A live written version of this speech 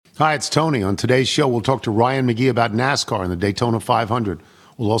Hi, it's Tony. On today's show, we'll talk to Ryan McGee about NASCAR and the Daytona 500.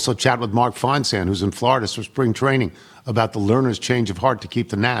 We'll also chat with Mark Feinsand, who's in Florida for spring training, about the learner's change of heart to keep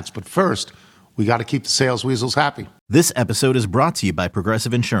the Nats. But first, we got to keep the sales weasels happy. This episode is brought to you by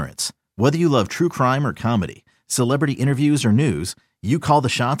Progressive Insurance. Whether you love true crime or comedy, celebrity interviews or news, you call the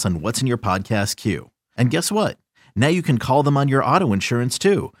shots on what's in your podcast queue. And guess what? Now you can call them on your auto insurance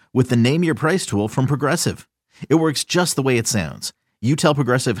too with the Name Your Price tool from Progressive. It works just the way it sounds. You tell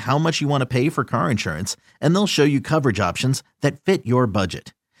Progressive how much you want to pay for car insurance, and they'll show you coverage options that fit your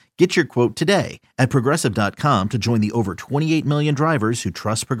budget. Get your quote today at Progressive.com to join the over 28 million drivers who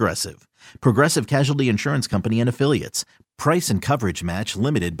trust Progressive. Progressive Casualty Insurance Company and Affiliates. Price and coverage match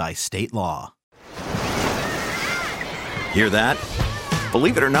limited by state law. Hear that?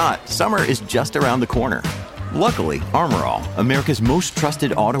 Believe it or not, summer is just around the corner. Luckily, Armor All, America's most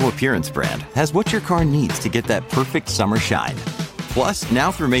trusted auto appearance brand, has what your car needs to get that perfect summer shine. Plus,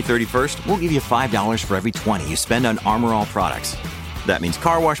 now through May 31st, we'll give you $5 for every $20 you spend on Armor All products. That means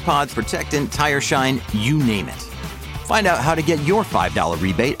car wash pods, protectant, tire shine, you name it. Find out how to get your $5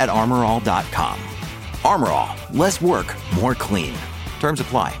 rebate at armorall.com. Armor All, less work, more clean. Terms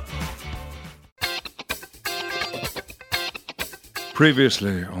apply.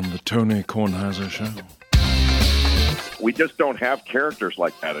 Previously on the Tony Kornheiser Show. We just don't have characters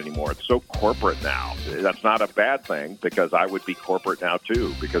like that anymore. It's so corporate now. That's not a bad thing, because I would be corporate now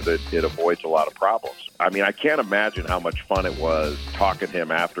too, because it avoids a lot of problems. I mean, I can't imagine how much fun it was talking to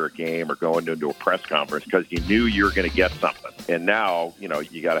him after a game or going into a press conference because you knew you were going to get something. And now,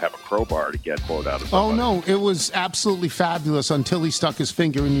 you got to have a crowbar to get quote out of somebody. Oh, no, it was absolutely fabulous until he stuck his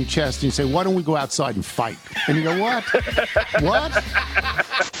finger in your chest and you say, why don't we go outside and fight? And you go, what? What?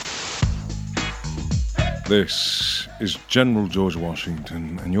 This is General George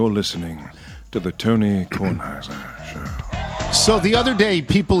Washington, and you're listening to the Tony Kornheiser Show. So the other day,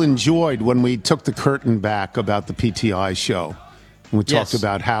 people enjoyed when we took the curtain back about the PTI show. And we talked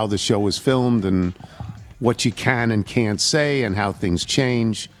about how the show was filmed and what you can and can't say and how things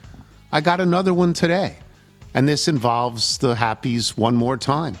change. I got another one today, and this involves the Happies one more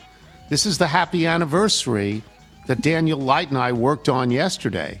time. This is the happy anniversary that Daniel Light and I worked on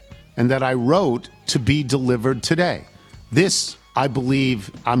yesterday and that I wrote to be delivered today. This, I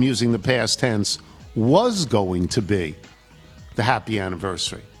believe, I'm using the past tense, was going to be the happy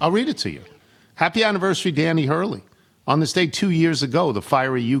anniversary. I'll read it to you. Happy anniversary, Danny Hurley. On this day 2 years ago, the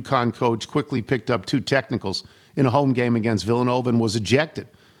fiery UConn coach quickly picked up 2 technicals in a home game against Villanova and was ejected.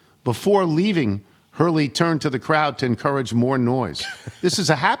 Before leaving, Hurley turned to the crowd to encourage more noise. This is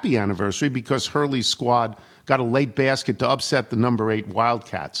a happy anniversary because Hurley's squad got a late basket to upset the number 8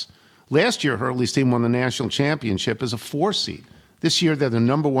 Wildcats. Last year, Hurley's team won the national championship as a 4 seed. This year, they're the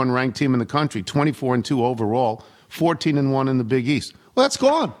number 1 ranked team in the country, 24-2 overall, 14-1 in the Big East. Well, that's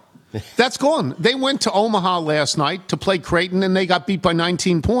gone. That's gone. They went to Omaha last night to play Creighton, and they got beat by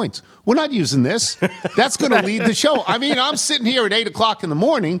 19 points. We're not using this. That's going to lead the show. I mean, I'm sitting here at 8 o'clock in the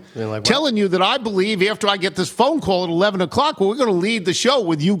morning telling you that I believe after I get this phone call at 11 o'clock, well, we're going to lead the show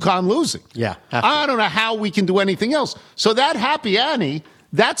with UConn losing. Yeah. I don't know how we can do anything else. So that Happy Annie,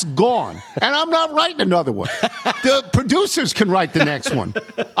 that's gone. And I'm not writing another one. The producers can write the next one.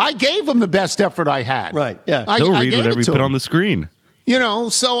 I gave them the best effort I had. Right, yeah. They'll read whatever you put on the screen.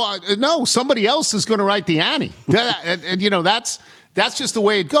 So no, somebody else is going to write the Annie. And that's just the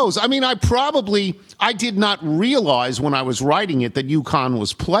way it goes. I mean, I did not realize when I was writing it that UConn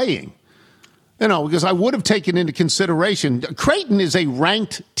was playing. Because I would have taken into consideration, Creighton is a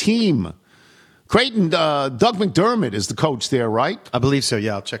ranked team. Creighton, Doug McDermott is the coach there, right? I believe so,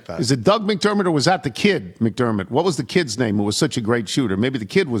 yeah, I'll check that. Is it Doug McDermott or was that the kid McDermott? What was the kid's name who was such a great shooter? Maybe the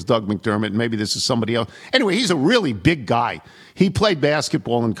kid was Doug McDermott, maybe this is somebody else. Anyway, he's a really big guy. He played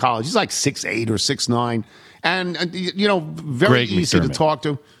basketball in college. He's like 6'8" or 6'9", and very Greg easy McDermott. to talk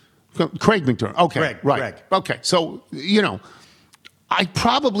to. Craig McDermott. Okay, Greg, right. Greg. Okay, so, I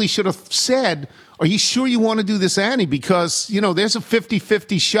probably should have said, are you sure you want to do this, Annie? Because, there's a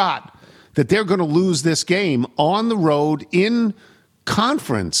 50-50 shot that they're going to lose this game on the road in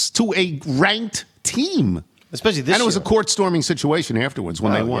conference to a ranked team. Especially this year. And it was a court-storming situation afterwards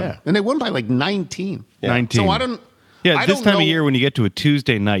when they won. Yeah. And they won by like 19. Yeah. 19. So I don't... Yeah, this time of year when you get to a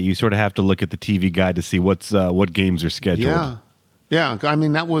Tuesday night, you sort of have to look at the TV guide to see what games are scheduled. Yeah. I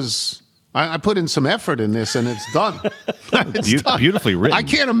mean, that was... I put in some effort in this, and it's done. It's done. Beautifully written. I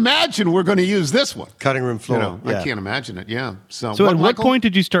can't imagine we're going to use this one. Cutting room floor. I can't imagine it, yeah. So at what Michael? point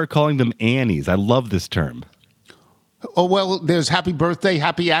did you start calling them Annies? I love this term. Oh, well, there's happy birthday,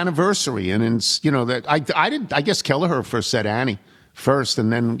 happy anniversary. And it's, that I guess Kelleher first said Annie first.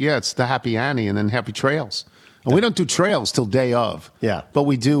 And then, it's the happy Annie and then happy trails. And we don't do trails till day of. Yeah. But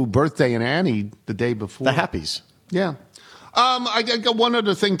we do birthday and Annie the day before. The happies. Yeah. I got one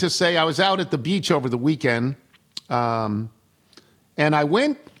other thing to say. I was out at the beach over the weekend, and I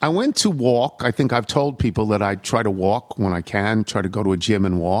went to walk. I think I've told people that I try to walk when I can, try to go to a gym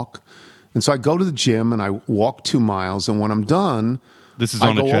and walk. And so I go to the gym and I walk 2 miles, and when I'm done, this is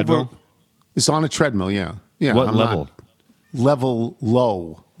on a treadmill? It's on a treadmill, yeah. Yeah. What level? Level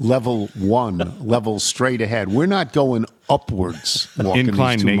low. Level 1, level straight ahead. We're not going upwards walking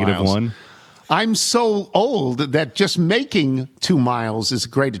Incline these 2 negative miles. 1. I'm so old that just making 2 miles is a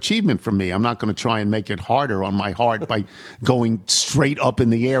great achievement for me. I'm not going to try and make it harder on my heart by going straight up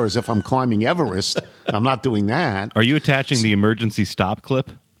in the air as if I'm climbing Everest. I'm not doing that. Are you attaching the emergency stop clip?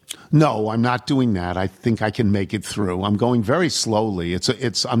 No, I'm not doing that. I think I can make it through. I'm going very slowly.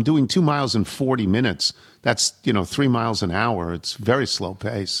 I'm doing 2 miles in 40 minutes. That's, 3 miles an hour. It's very slow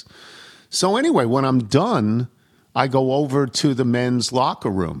pace. So anyway, when I'm done, I go over to the men's locker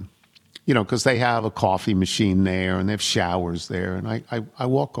room, because they have a coffee machine there and they have showers there. And I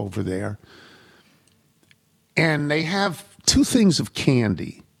walk over there. And they have 2 things of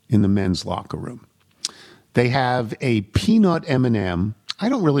candy in the men's locker room. They have a peanut M&M. I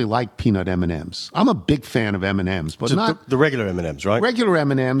don't really like peanut M&Ms. I'm a big fan of M&Ms, but not the regular M&Ms, right? Regular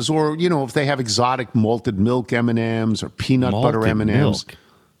M&Ms, or if they have exotic malted milk M&Ms or peanut butter M&Ms. Milk.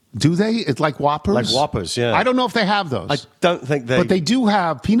 Do they? It's like Whoppers. Like Whoppers, yeah. I don't know if they have those. I don't think they. But they do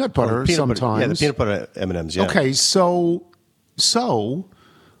have peanut butter sometimes. Yeah, the peanut butter M&Ms. Yeah. Okay, so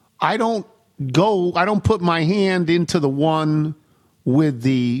I don't put my hand into the one with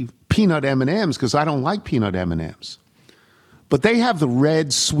the peanut M&Ms because I don't like peanut M&Ms. But they have the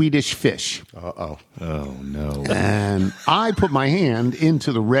red Swedish fish. Uh-oh. Oh, no. And I put my hand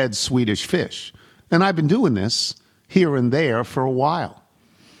into the red Swedish fish. And I've been doing this here and there for a while.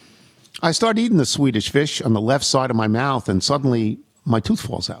 I start eating the Swedish fish on the left side of my mouth, and suddenly my tooth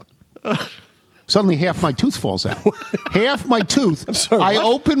falls out. Suddenly half my tooth falls out. Half my tooth. I'm sorry, I what?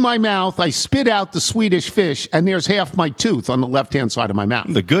 open my mouth, I spit out the Swedish fish, and there's half my tooth on the left-hand side of my mouth.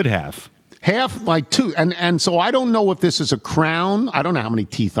 The good half. Half my tooth. And so I don't know if this is a crown. I don't know how many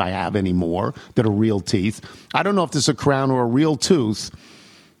teeth I have anymore that are real teeth. I don't know if this is a crown or a real tooth.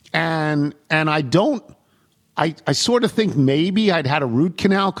 And I sort of think maybe I'd had a root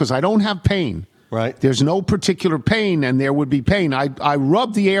canal because I don't have pain. Right. There's no particular pain, and there would be pain. I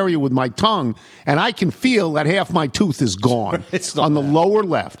rub the area with my tongue, and I can feel that half my tooth is gone. It's not on the bad. lower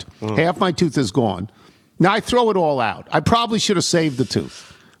left. Half my tooth is gone. Now, I throw it all out. I probably should have saved the tooth.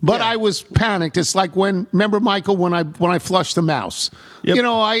 But Yeah. I was panicked. It's like remember, Michael, when I flushed the mouse. Yep.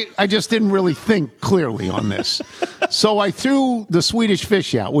 I just didn't really think clearly on this. So I threw the Swedish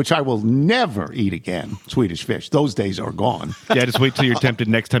fish out, which I will never eat again. Swedish fish. Those days are gone. Yeah, just wait till you're tempted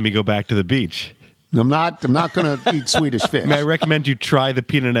next time you go back to the beach. I'm not going to eat Swedish fish. I recommend you try the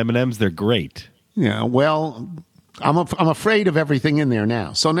peanut M&Ms. They're great. Yeah, well, I'm afraid of everything in there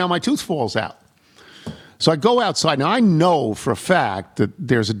now. So now my tooth falls out. So I go outside. Now, I know for a fact that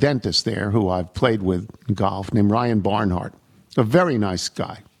there's a dentist there who I've played with in golf named Ryan Barnhart. A very nice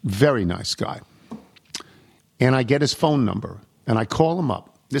guy. Very nice guy. And I get his phone number, and I call him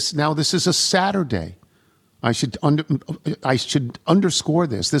up. This is a Saturday. I should underscore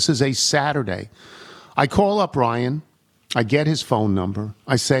this. This is a Saturday. I call up Ryan. I get his phone number.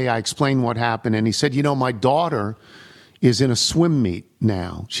 I explain what happened, and he said, my daughter is in a swim meet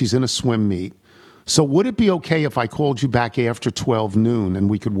now. She's in a swim meet. So would it be okay if I called you back after 12 noon and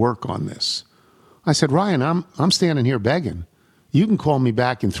we could work on this? I said, Ryan, I'm standing here begging. You can call me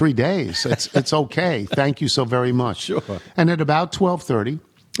back in 3 days. It's okay. Thank you so very much. Sure. And at about 12:30,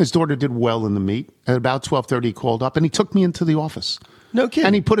 his daughter did well in the meet. At about 12:30, he called up and he took me into the office. No kidding.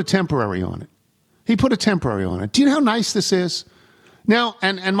 And he put a temporary on it. Do you know how nice this is? Now,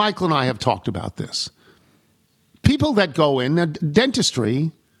 and Michael and I have talked about this. People that go in,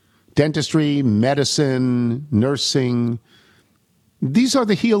 dentistry, medicine, nursing, these are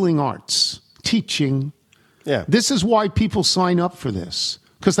the healing arts, teaching. Yeah. This is why people sign up for this,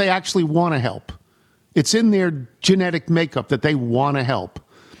 because they actually want to help. It's in their genetic makeup that they want to help.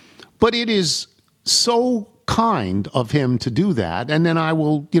 But it is so kind of him to do that, and then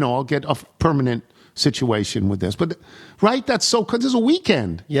I'll get a permanent situation with this. But, right, that's so good. This is a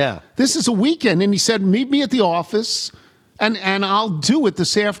weekend. Yeah. This is a weekend, and he said, meet me at the office. And I'll do it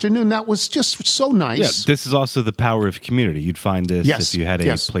this afternoon. That was just so nice. Yeah, this is also the power of community. You'd find this Yes, if you had a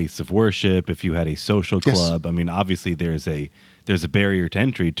yes. place of worship, if you had a social Yes. club. I mean, obviously there's a barrier to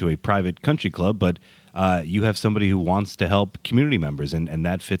entry to a private country club, but you have somebody who wants to help community members, and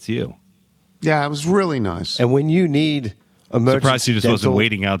that fits you. Yeah, it was really nice. And when you need Surprised he just wasn't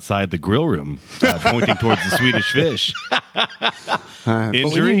waiting outside the grill room, pointing towards the Swedish Fish.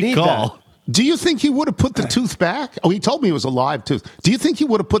 Injury call. That. Do you think he would have put the tooth back? Oh, he told me it was a live tooth. Do you think he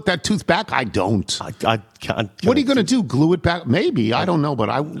would have put that tooth back? I don't. I can't. What are you going to do? Glue it back? Maybe. I don't know, but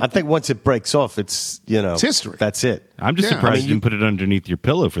I think once it breaks off, it's history. That's it. I'm just surprised you didn't put it underneath your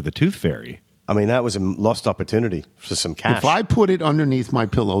pillow for the tooth fairy. I mean, that was a lost opportunity for some cash. If I put it underneath my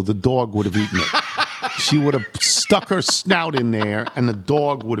pillow, the dog would have eaten it. She would have stuck her snout in there, and the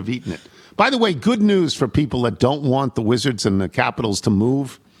dog would have eaten it. By the way, good news for people that don't want the Wizards and the Capitals to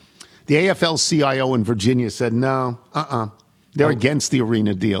move. The AFL-CIO in Virginia said, no, They're against the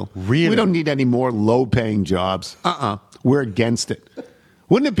arena deal. Really? We don't need any more low-paying jobs. We're against it.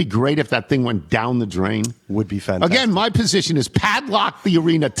 Wouldn't it be great if that thing went down the drain? Would be fantastic. Again, my position is padlock the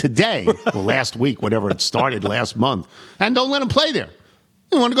arena today, or last week, whatever it started last month, and don't let them play there.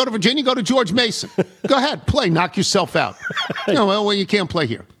 You want to go to Virginia? Go to George Mason. Go ahead, play, knock yourself out. Well, you can't play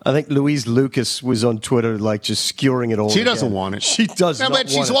here. I think Louise Lucas was on Twitter, just skewering it all. She doesn't want it. She does not want it.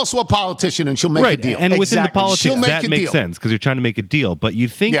 But she's also a politician, and she'll make a deal. And within the politics, that makes sense, because you're trying to make a deal. But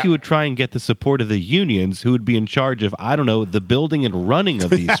you'd think you would try and get the support of the unions who would be in charge of, I don't know, the building and running of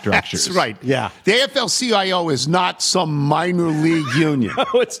these structures. That's right. Yeah. The AFL-CIO is not some minor league union. No,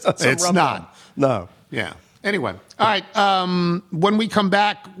 it's not. It's not. No. Yeah. Anyway, all right. When we come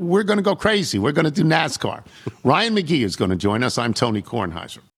back, we're going to go crazy. We're going to do NASCAR. Ryan McGee is going to join us. I'm Tony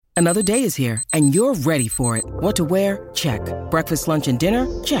Kornheiser. Another day is here, and you're ready for it. What to wear? Check. Breakfast, lunch, and dinner?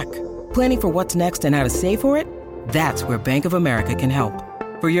 Check. Planning for what's next and how to save for it? That's where Bank of America can help.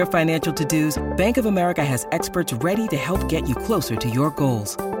 For your financial to-dos, Bank of America has experts ready to help get you closer to your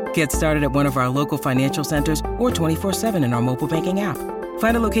goals. Get started at one of our local financial centers or 24/7 in our mobile banking app.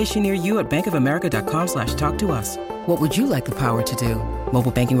 Find a location near you at bankofamerica.com/talktous. What would you like the power to do?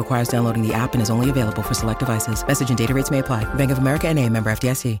 Mobile banking requires downloading the app and is only available for select devices. Message and data rates may apply. Bank of America N.A., member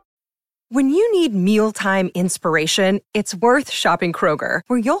FDIC. When you need mealtime inspiration, it's worth shopping Kroger,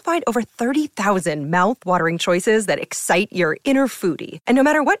 where you'll find over 30,000 mouth-watering choices that excite your inner foodie. And no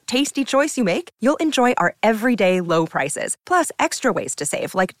matter what tasty choice you make, you'll enjoy our everyday low prices, plus extra ways to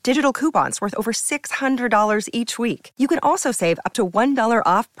save, like digital coupons worth over $600 each week. You can also save up to $1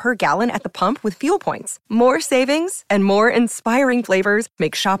 off per gallon at the pump with fuel points. More savings and more inspiring flavors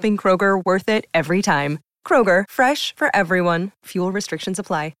make shopping Kroger worth it every time. Kroger, fresh for everyone. Fuel restrictions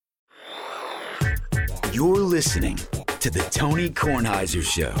apply. You're listening to the Tony Kornheiser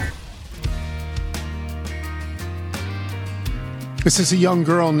Show. This is a young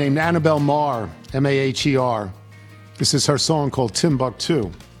girl named Annabelle Maher, M-A-H-E-R. This is her song called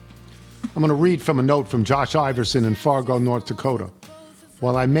Timbuktu. I'm going to read from a note from Josh Iverson in Fargo, North Dakota.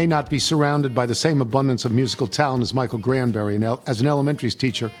 While I may not be surrounded by the same abundance of musical talent as Michael Granberry, as an elementary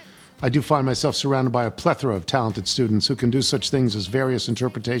teacher, I do find myself surrounded by a plethora of talented students who can do such things as various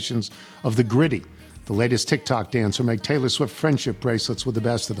interpretations of the gritty, the latest TikTok dance, or make Taylor Swift friendship bracelets with the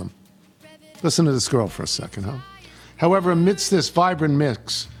best of them. Listen to this girl for a second, huh? However, amidst this vibrant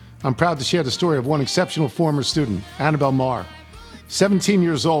mix, I'm proud to share the story of one exceptional former student, Annabelle Maher. 17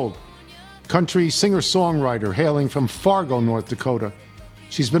 years old, country singer-songwriter hailing from Fargo, North Dakota.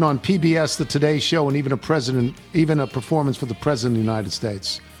 She's been on PBS, The Today Show, and even a performance for the President of the United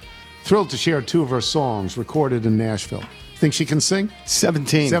States. Thrilled to share two of her songs recorded in Nashville. Think she can sing?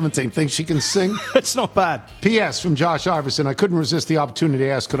 17. Think she can sing? It's not bad. P.S. from Josh Iverson. I couldn't resist the opportunity to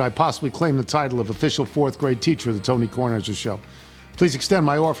ask, could I possibly claim the title of official fourth grade teacher of the Tony Kornheiser Show? Please extend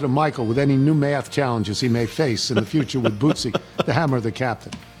my offer to Michael with any new math challenges he may face in the future with Bootsy, the Hammer, the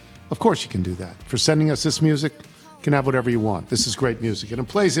Captain. Of course you can do that. For sending us this music, you can have whatever you want. This is great music. And it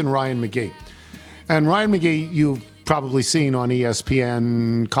plays in Ryan McGee. And Ryan McGee, you've probably seen on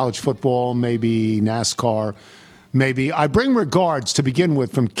ESPN, college football, maybe NASCAR. Maybe. I bring regards to begin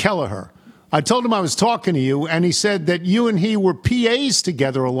with from Kelleher. I told him I was talking to you, and he said that you and he were PAs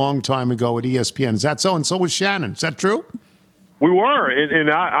together a long time ago at ESPN. Is that so? And so was Shannon. Is that true? We were,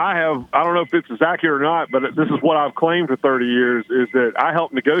 and I don't know if this is accurate or not, but this is what I've claimed for 30 years, is that I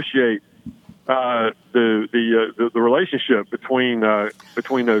helped negotiate the relationship between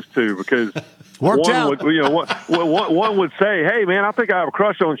those two, because Worked out. One would say, "Hey, man, I think I have a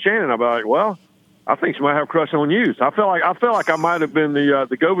crush on Shannon." I'd be like, "Well, I think she might have a crush on you." So I feel like I might have been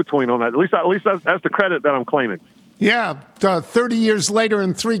the go-between on that. At least that's the credit that I'm claiming. Yeah, 30 years later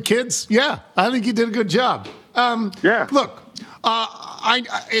and 3 kids. Yeah, I think you did a good job. Yeah. Look,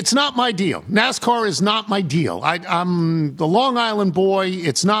 it's not my deal. NASCAR is not my deal. I'm the Long Island boy.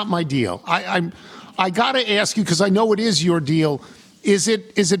 It's not my deal. I got to ask you, because I know it is your deal. Is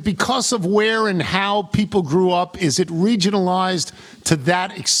it because of where and how people grew up? Is it regionalized to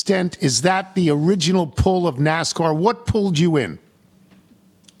that extent? Is that the original pull of NASCAR? What pulled you in?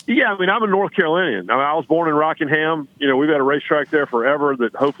 Yeah, I mean, I'm a North Carolinian. I mean, I was born in Rockingham. We've had a racetrack there forever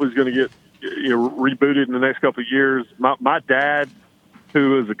that hopefully is going to get rebooted in the next couple of years. My dad,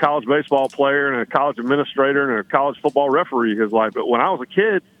 who is a college baseball player and a college administrator and a college football referee his life. But when I was a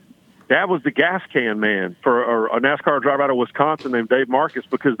kid, Dad was the gas can man for a NASCAR driver out of Wisconsin named Dave Marcus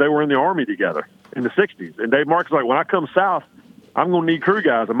because they were in the Army together in the 60s. And Dave Marcus was like, when I come south, I'm going to need crew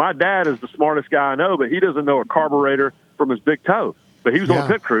guys. And my dad is the smartest guy I know, but he doesn't know a carburetor from his big toe. But he was on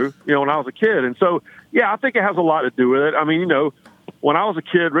pit crew, when I was a kid. And so, I think it has a lot to do with it. I mean, when I was a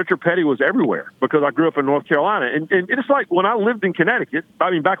kid, Richard Petty was everywhere because I grew up in North Carolina. And it's like when I lived in Connecticut, I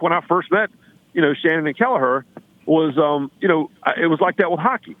mean, back when I first met, Shannon and Kelleher, was, it was like that with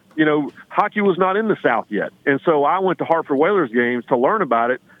hockey. Hockey was not in the South yet. And so I went to Hartford Whalers games to learn about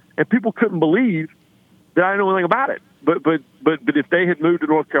it, and people couldn't believe that I didn't know anything about it. But if they had moved to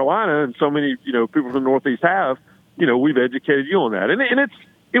North Carolina, and so many, people from the Northeast have, we've educated you on that. And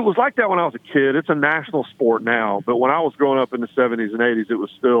it was like that when I was a kid. It's a national sport now. But when I was growing up in the 70s and 80s, it was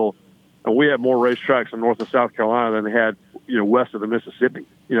still, and we had more racetracks in North and South Carolina than they had, west of the Mississippi,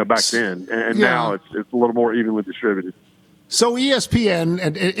 back then. And now it's a little more evenly distributed. So ESPN,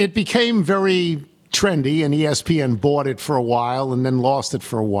 and it became very trendy, and ESPN bought it for a while and then lost it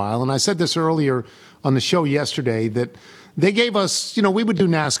for a while. And I said this earlier on the show yesterday that they gave us, we would do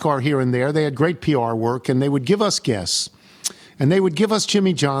NASCAR here and there. They had great PR work, and they would give us guests. And they would give us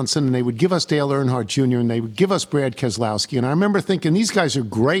Jimmy Johnson, and they would give us Dale Earnhardt Jr., and they would give us Brad Keselowski. And I remember thinking, these guys are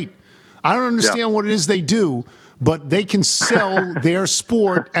great. I don't understand what it is they do, but they can sell their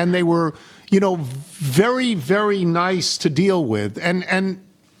sport, and they were, very, very nice to deal with. And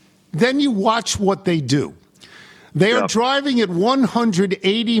then you watch what they do. They are driving at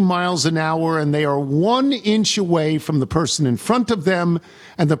 180 miles an hour, and they are 1 inch away from the person in front of them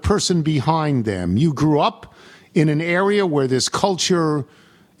and the person behind them. You grew up in an area where this culture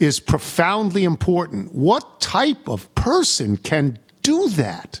is profoundly important. What type of person can do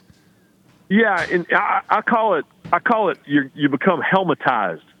that? Yeah, and I call it you become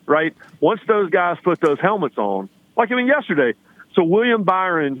helmetized, right? Once those guys put those helmets on, yesterday. So William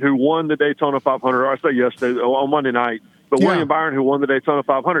Byron, who won the Daytona 500, or I say yesterday, on Monday night, but William Byron, who won the Daytona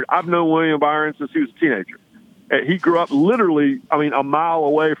 500, I've known William Byron since he was a teenager. He grew up literally, a mile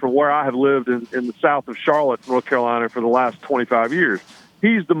away from where I have lived in the south of Charlotte, North Carolina, for the last 25 years.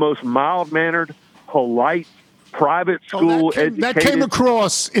 He's the most mild-mannered, polite, private school educated. That came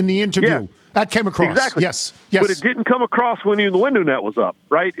across in the interview. Yeah. That came across. Exactly. Yes. But it didn't come across when the window net was up,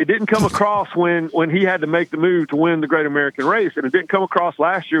 right? It didn't come across when he had to make the move to win the Great American Race, and it didn't come across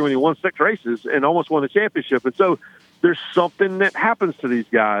last year when he won 6 races and almost won the championship. And so there's something that happens to these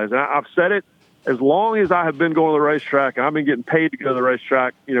guys. And I've said it as long as I have been going to the racetrack, and I've been getting paid to go to the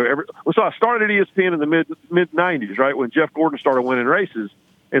racetrack. So I started at ESPN in the mid 90s, right, when Jeff Gordon started winning races,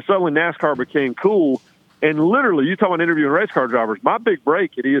 and suddenly NASCAR became cool. And literally, you talk about interviewing race car drivers. My big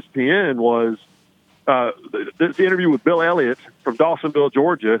break at ESPN was this interview with Bill Elliott from Dawsonville,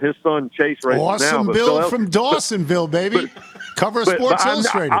 Georgia. His son Chase races now. Awesome, Bill from Dawsonville, baby. Cover of Sports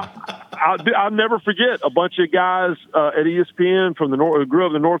Illustrated. I'll never forget a bunch of guys at ESPN from the who grew up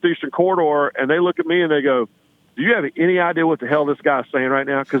in the Northeastern Corridor, and they look at me and they go, "Do you have any idea what the hell this guy's saying right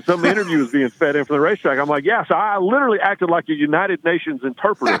now?" Because some interview was being fed in from the racetrack. I'm like, "Yeah." So I literally acted like a United Nations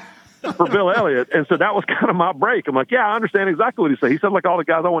interpreter for Bill Elliott, and so that was kind of my break. I'm like, "Yeah, I understand exactly what he's saying." He sounds like all the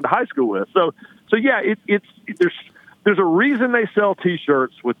guys I went to high school with. So yeah, there's a reason they sell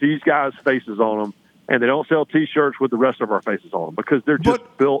T-shirts with these guys' faces on them, and they don't sell T-shirts with the rest of our faces on them because they're just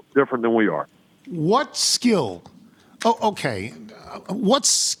built different than we are. What skill? What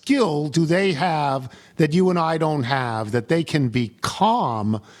skill do they have that you and I don't have that they can be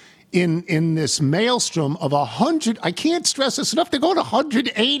calm in this maelstrom of 100? I can't stress this enough. They're going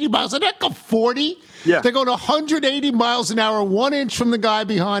 180 miles. They're not going 40. Yeah. They're going 180 miles an hour, 1 inch from the guy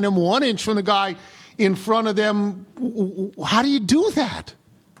behind them, 1 inch from the guy in front of them. How do you do that?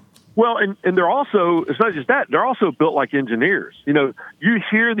 Well, and they're also, it's not just that, they're also built like engineers. You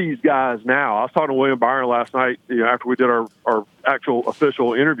hear these guys now. I was talking to William Byron last night, after we did our actual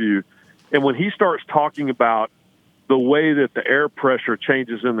official interview, and when he starts talking about the way that the air pressure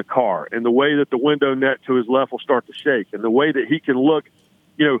changes in the car and the way that the window net to his left will start to shake and the way that he can look,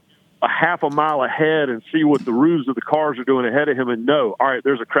 a half a mile ahead and see what the roofs of the cars are doing ahead of him and know, all right,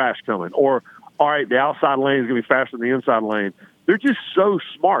 there's a crash coming, or all right, the outside lane is going to be faster than the inside lane. They're just so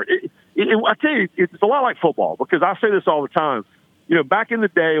smart. I tell you, it's a lot like football because I say this all the time. Back in the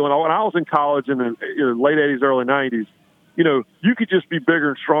day when I was in college in the late 80s, early 90s, you could just be bigger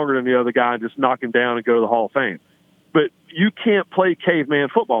and stronger than the other guy and just knock him down and go to the Hall of Fame. But you can't play caveman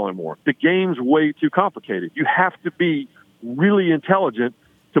football anymore. The game's way too complicated. You have to be really intelligent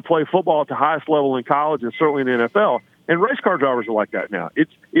to play football at the highest level in college and certainly in the NFL. And race car drivers are like that now.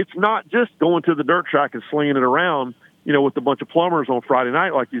 It's not just going to the dirt track and slinging it around, with a bunch of plumbers on Friday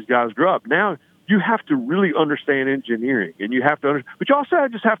night like these guys grew up. Now you have to really understand engineering, and you have to but you also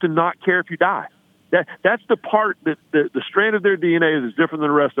just have to not care if you die. That's the part that the strand of their DNA is different than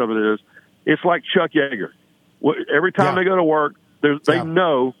the rest of it is. It's like Chuck Yeager. Every time they go to work, they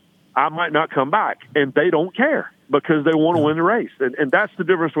know I might not come back, and they don't care because they want to win the race. And that's the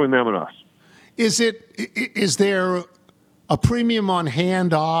difference between them and us. Is there a premium on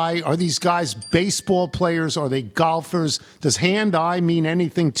hand-eye? Are these guys baseball players? Are they golfers? Does hand-eye mean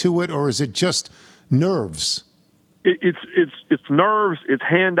anything to it, or is it just nerves? It's nerves, it's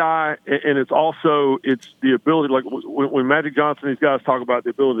hand-eye, and it's the ability. Like when Magic Johnson, these guys talk about the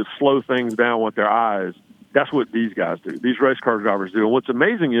ability to slow things down with their eyes. That's what these guys do. These race car drivers do. And what's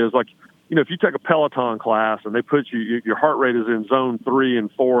amazing is, if you take a Peloton class and they put your heart rate is in zone 3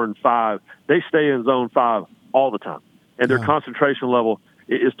 and 4 and 5, they stay in zone 5 all the time. And their concentration level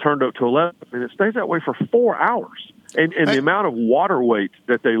is turned up to 11, and it stays that way for 4 hours. And the amount of water weight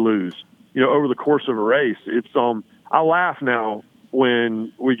that they lose, over the course of a race, it's I laugh now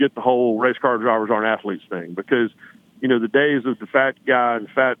when we get the whole race car drivers aren't athletes thing, because the days of the fat guy and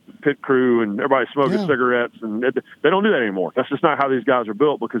fat pit crew and everybody smoking cigarettes, and they don't do that anymore. That's just not how these guys are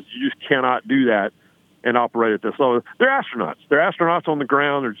built, because you just cannot do that and operate at this level. They're astronauts. They're astronauts on the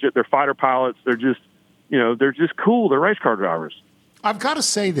ground. They're fighter pilots. They're just cool. They're race car drivers. I've got to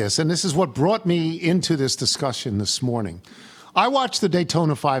say this, and this is what brought me into this discussion this morning. I watch the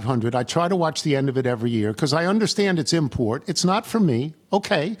Daytona 500. I try to watch the end of it every year because I understand its import. It's not for me,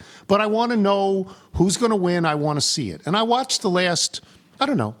 okay, but I want to know who's going to win. I want to see it. And I watched the last,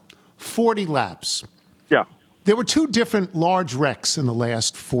 40 laps. Yeah. There were 2 different large wrecks in the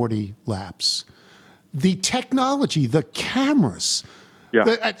last 40 laps. The technology, the cameras.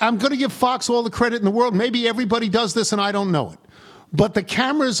 Yeah. I'm going to give Fox all the credit in the world. Maybe everybody does this and I don't know it. But the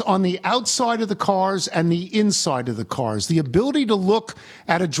cameras on the outside of the cars and the inside of the cars, the ability to look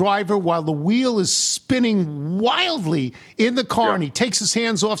at a driver while the wheel is spinning wildly in the car and he takes his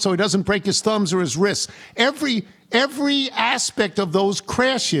hands off so he doesn't break his thumbs or his wrists. Every aspect of those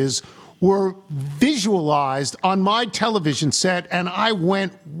crashes were visualized on my television set, and I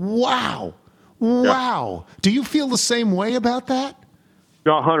went, wow. Do you feel the same way about that?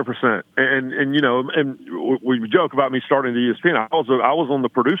 No, 100%. And we joke about me starting the ESPN. I was on the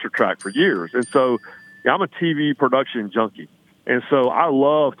producer track for years, and so I'm a TV production junkie. And so I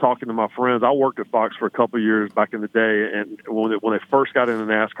love talking to my friends. I worked at Fox for a couple of years back in the day, and when they first got into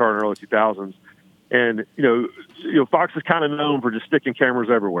NASCAR in the early 2000s. And Fox is kind of known for just sticking cameras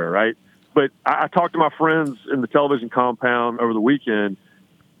everywhere, right? But I talked to my friends in the television compound over the weekend.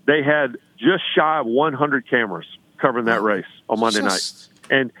 They had just shy of 100 cameras covering that race on Monday night.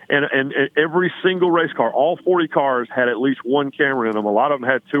 And every single race car, all 40 cars had at least one camera in them. A lot of them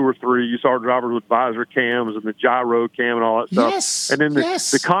had 2 or 3. You saw drivers with visor cams and the gyro cam and all that stuff. Yes. And then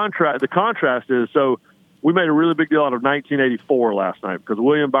the contrast is, so we made a really big deal out of 1984 last night because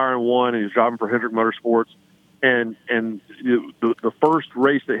William Byron won and he was driving for Hendrick Motorsports. And the first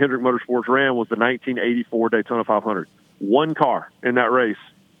race that Hendrick Motorsports ran was the 1984 Daytona 500. One car in that race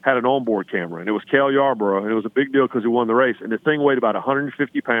had an onboard camera, and it was Cale Yarborough, and it was a big deal because he won the race. And the thing weighed about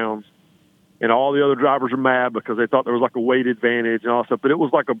 150 pounds, and all the other drivers were mad because they thought there was like a weight advantage and all that stuff. But it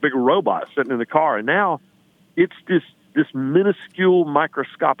was like a big robot sitting in the car, and now it's this minuscule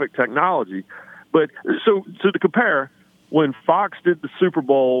microscopic technology. But so to compare, when Fox did the Super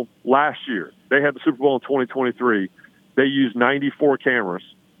Bowl last year, they had the Super Bowl in 2023. They used 94 cameras,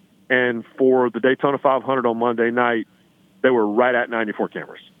 and for the Daytona 500 on Monday night, they were right at 94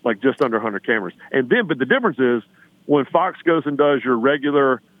 cameras, like just under 100 cameras. But the difference is when Fox goes and does your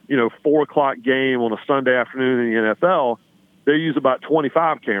regular, 4:00 game on a Sunday afternoon in the NFL, they use about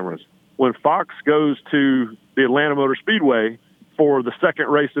 25 cameras. When Fox goes to the Atlanta Motor Speedway for the second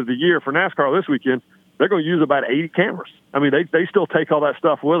race of the year for NASCAR this weekend, they're going to use about 80 cameras. I mean, they still take all that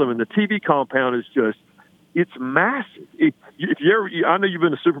stuff with them, and the TV compound is just, it's massive. I know you've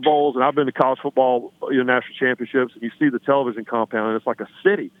been to Super Bowls, and I've been to college football, national championships, and you see the television compound, and it's like a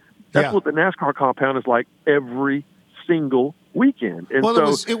city. That's what the NASCAR compound is like every single weekend. And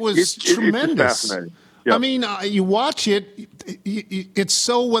it was tremendous. It's fascinating. Yep. I mean, you watch it, it's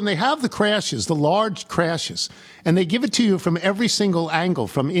so when they have the crashes, the large crashes, and they give it to you from every single angle,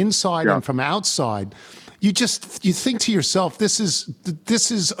 from inside and from outside, you think to yourself, this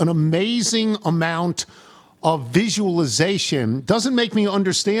is an amazing amount of visualization. Doesn't make me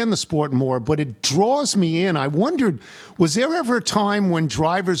understand the sport more, but it draws me in. I wondered, was there ever a time when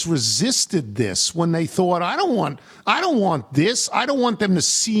drivers resisted this, when they thought, I don't want this. I don't want them to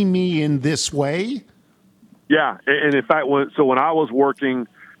see me in this way? Yeah, and in fact, when I was working,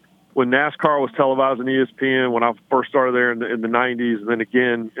 when NASCAR was televised on ESPN, when I first started there in the 90s, and then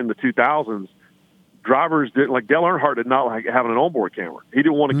again in the 2000s, drivers didn't, like Dale Earnhardt did not like having an onboard camera. He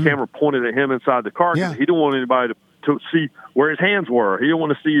didn't want a camera pointed at him inside the car because he didn't want anybody to see where his hands were. He didn't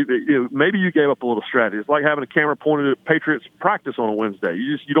want to see, maybe you gave up a little strategy. It's like having a camera pointed at Patriots practice on a Wednesday.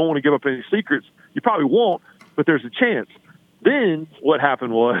 You don't want to give up any secrets. You probably won't, but there's a chance. Then what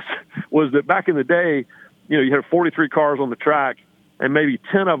happened was that back in the day, you had 43 cars on the track, and maybe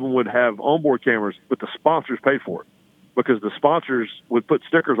 10 of them would have onboard cameras, but the sponsors paid for it because the sponsors would put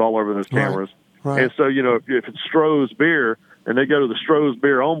stickers all over those cameras. Right. And so, if it's Stroh's beer and they go to the Stroh's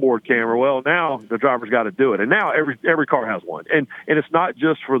beer onboard camera, well, now the driver's got to do it. And now every car has one. And it's not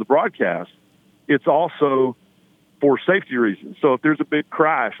just for the broadcast. It's also for safety reasons. So if there's a big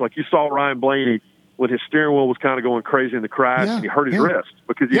crash, like you saw Ryan Blaney when his steering wheel was kind of going crazy in the crash and he hurt his wrist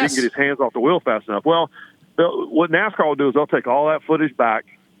because he didn't get his hands off the wheel fast enough. Well, what NASCAR will do is they'll take all that footage back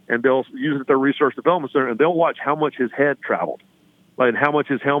and they'll use it at their research development center and they'll watch how much his head traveled, like how much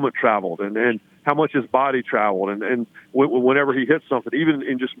his helmet traveled and how much his body traveled and whenever he hit something, even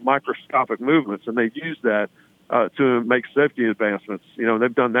in just microscopic movements. And they use that to make safety advancements.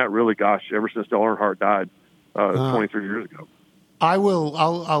 They've done that really, ever since Dale Earnhardt died 23 years ago.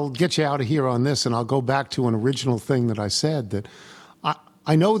 I'll get you out of here on this, and I'll go back to an original thing that I said that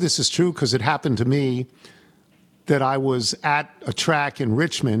I know this is true because it happened to me, that I was at a track in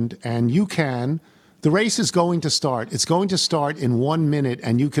Richmond, and the race is going to start. It's going to start in 1 minute,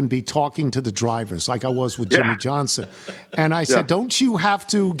 and you can be talking to the drivers like I was with Jimmy Johnson. And I said, don't you have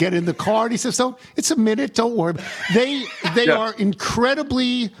to get in the car? And he says, no, it's a minute. Don't worry. They are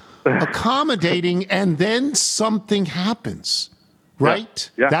incredibly accommodating, and then something happens, right?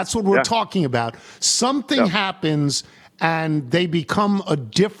 Yeah. That's what we're talking about. Something happens, and they become a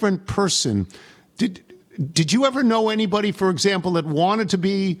different person. Did you ever know anybody, for example, that wanted to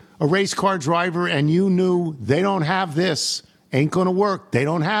be a race car driver and you knew they don't have this, ain't going to work, they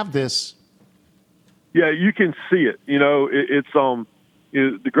don't have this? Yeah, you can see it. It's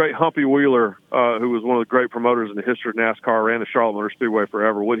the great Humpy Wheeler, who was one of the great promoters in the history of NASCAR, ran the Charlotte Motor Speedway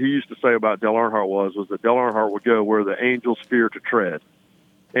forever. What he used to say about Dale Earnhardt was that Dale Earnhardt would go where the angels fear to tread.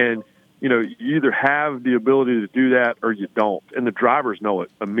 And, you either have the ability to do that or you don't. And the drivers know it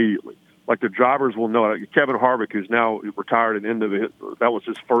immediately. Like the drivers will know it. Kevin Harvick, who's now retired and that was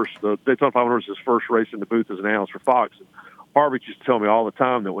his first, the Daytona 500 was his first race in the booth as an analyst for Fox. And Harvick used to tell me all the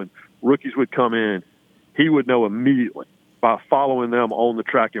time that when rookies would come in, he would know immediately by following them on the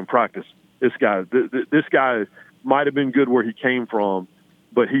track in practice, this guy might have been good where he came from,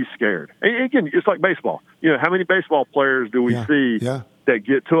 but he's scared. And again, it's like baseball. How many baseball players do we see that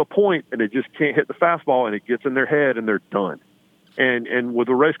get to a point and they just can't hit the fastball and it gets in their head and they're done? And with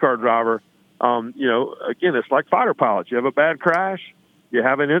a race car driver, again, it's like fighter pilots. You have a bad crash, you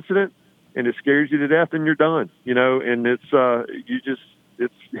have an incident, and it scares you to death, and you're done. And it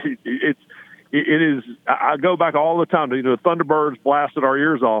is. I go back all the time. The Thunderbirds blasted our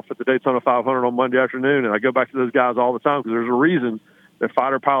ears off at the Daytona 500 on Monday afternoon, and I go back to those guys all the time because there's a reason that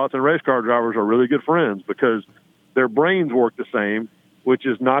fighter pilots and race car drivers are really good friends because their brains work the same. Which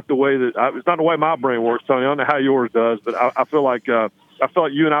is not the way it's not the way my brain works, Tony. I don't know how yours does, but I feel like you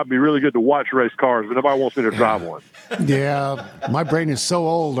and I'd be really good to watch race cars, but nobody wants me to drive one. Yeah, my brain is so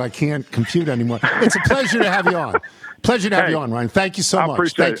old I can't compute anymore. It's a pleasure to have you on. Pleasure to have you on, Ryan. Thank you so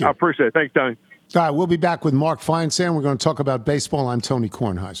much. Thank you. I appreciate it. Thanks, Tony. All right, we'll be back with Mark Feinsand. We're going to talk about baseball. I'm Tony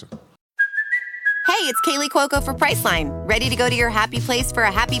Kornheiser. Hey, it's Kaylee Cuoco for Priceline. Ready to go to your happy place for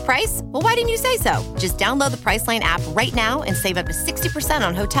a happy price? Well, why didn't you say so? Just download the Priceline app right now and save up to 60%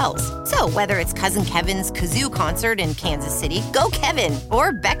 on hotels. So whether it's Cousin Kevin's Kazoo Concert in Kansas City, go Kevin,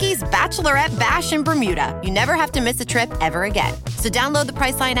 or Becky's Bachelorette Bash in Bermuda, you never have to miss a trip ever again. So download the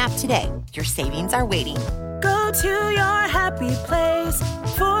Priceline app today. Your savings are waiting. Go to your happy place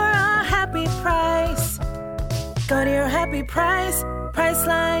for a happy price. Go to your happy price,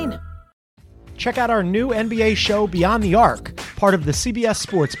 Priceline. Check out our new NBA show, Beyond the Arc, part of the CBS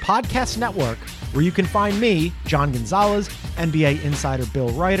Sports Podcast Network, where you can find me, John Gonzalez, NBA insider Bill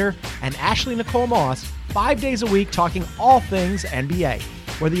Ryder, and Ashley Nicole Moss 5 days a week talking all things NBA.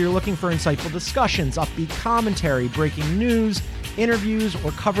 Whether you're looking for insightful discussions, upbeat commentary, breaking news, interviews, or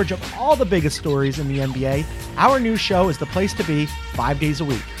coverage of all the biggest stories in the NBA, our new show is the place to be 5 days a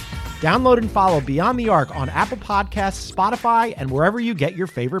week. Download and follow Beyond the Arc on Apple Podcasts, Spotify, and wherever you get your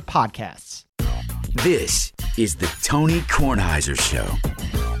favorite podcasts. This is the Tony Kornheiser Show.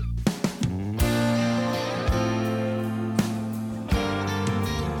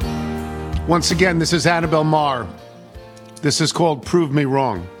 Once again, this is Annabelle Maher. This is called Prove Me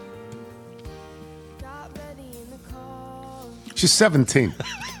Wrong. She's 17.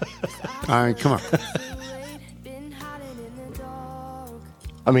 All right, come on.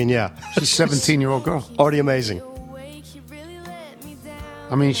 I mean, yeah. She's a 17-year-old girl. Already amazing.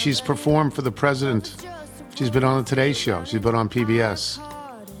 I mean, she's performed for the president. She's been on the Today Show. She's been on PBS.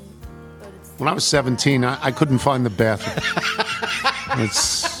 When I was 17, I couldn't find the bathroom.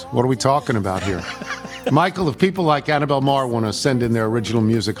 What are we talking about here? Michael, if people like Annabelle Maher want to send in their original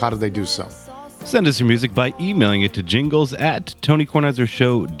music, how do they do so? Send us your music by emailing it to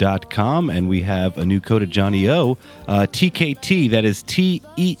jingles@TonyKornheiserShow.com. And we have a new code of Johnny O, TKT, that is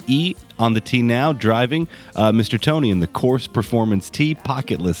TEE on the T now, driving Mr. Tony in the Course Performance T,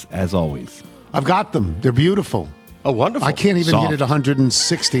 pocketless as always. I've got them. They're beautiful. Oh, wonderful. I can't even Soft. hit it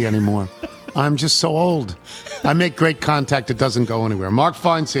 160 anymore. I'm just so old. I make great contact. It doesn't go anywhere. Mark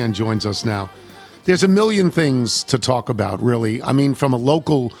Feinsand joins us now. There's a million things to talk about, really. I mean, from a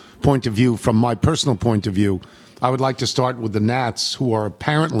local point of view, from my personal point of view, I would like to start with the Nats, who are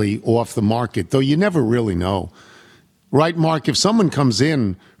apparently off the market, though you never really know. Right, Mark? If someone comes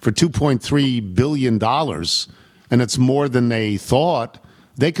in for $2.3 billion and it's more than they thought,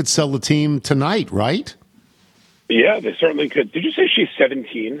 they could sell the team tonight, right? Yeah, they certainly could. Did you say she's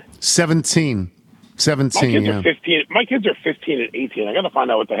 17? 17. 17, Are 15. My kids are 15 and 18. I got to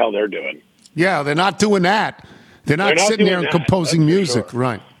find out what the hell they're doing. Yeah, they're not doing that. They're not sitting there and composing music. Sure.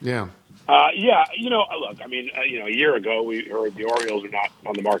 Right, yeah. Yeah, look, I mean, a year ago we heard the Orioles are not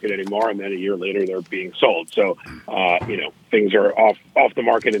on the market anymore, and then a year later they're being sold. So, things are off the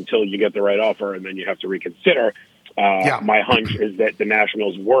market until you get the right offer, and then you have to reconsider. My hunch is that the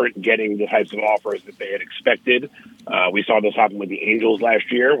Nationals weren't getting the types of offers that they had expected. We saw this happen with the Angels last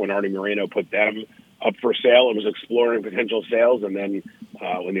year when Artie Moreno put them up for sale and was exploring potential sales, and then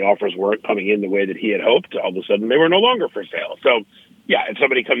when the offers weren't coming in the way that he had hoped, all of a sudden they were no longer for sale. So, yeah, if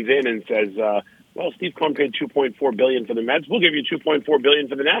somebody comes in and says, well, Steve Cohen paid $2.4 billion for the Mets, we'll give you $2.4 billion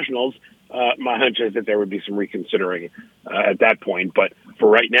for the Nationals, my hunch is that there would be some reconsidering at that point. But for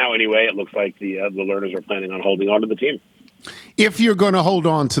right now, anyway, it looks like the Lerners are planning on holding on to the team. If you're going to hold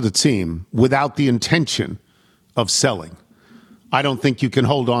on to the team without the intention of selling, I don't think you can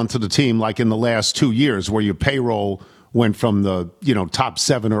hold on to the team like in the last 2 years where your payroll went from the top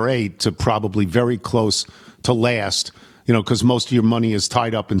 7 or 8 to probably very close to last, because most of your money is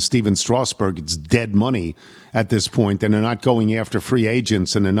tied up in Steven Strasburg. It's dead money at this point, and they're not going after free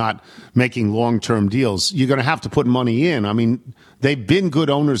agents and they're not making long-term deals. You're going to have to put money in. I mean, they've been good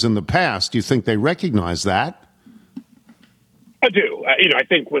owners in the past. Do you think they recognize that? I do. I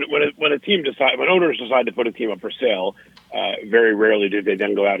think when owners decide to put a team up for sale, very rarely do they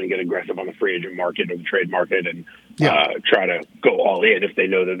then go out and get aggressive on the free agent market or the trade market and try to go all in if they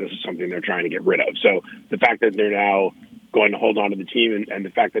know that this is something they're trying to get rid of. So the fact that they're now going to hold on to the team and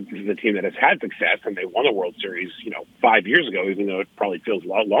the fact that this is a team that has had success and they won a World Series, 5 years ago, even though it probably feels a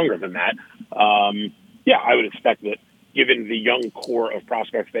lot longer than that. I would expect that given the young core of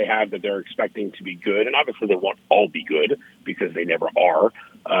prospects they have, that they're expecting to be good. And obviously they won't all be good because they never are.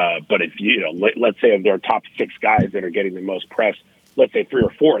 But if let's say of their top 6 guys that are getting the most press, let's say 3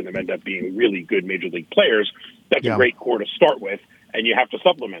 or 4 of them end up being really good major league players, that's a great core to start with. And you have to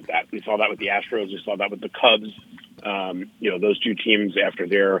supplement that. We saw that with the Astros. We saw that with the Cubs. Those two teams after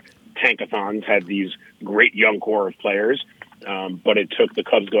their tankathons had these great young core of players. But it took the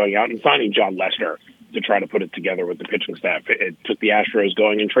Cubs going out and signing John Lester to try to put it together with the pitching staff. It took the Astros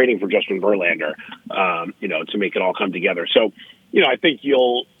going and trading for Justin Verlander, to make it all come together. So, I think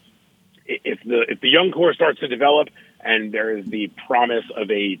if the young core starts to develop and there is the promise of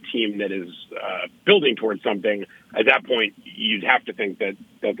a team that is building towards something, at that point you'd have to think that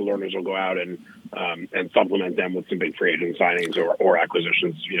the Lerners will go out and supplement them with some big free agent signings or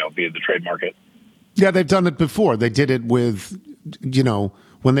acquisitions, via the trade market. Yeah, they've done it before. They did it with,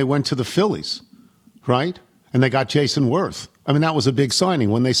 when they went to the Phillies, right? And they got Jason Worth. I mean, that was a big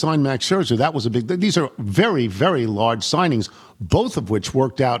signing. When they signed Max Scherzer, that was a big... These are very, very large signings, both of which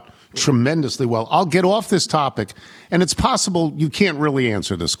worked out tremendously well. I'll get off this topic, and it's possible you can't really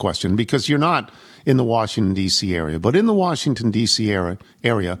answer this question because you're not in the Washington, D.C. area. But in the Washington, D.C. area,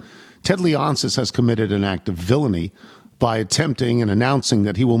 Ted Leonsis has committed an act of villainy by attempting and announcing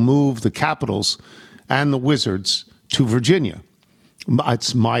that he will move the Capitals and the Wizards to Virginia.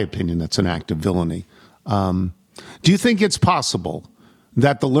 It's my opinion that's an act of villainy. Do you think it's possible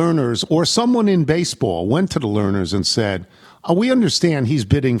that the Lerners or someone in baseball went to the Lerners and said, we understand he's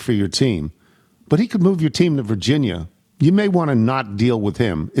bidding for your team, but he could move your team to Virginia. You may want to not deal with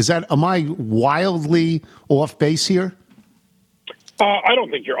him. Am I wildly off base here? I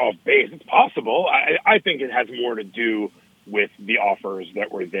don't think you're off base. It's possible. I think it has more to do with the offers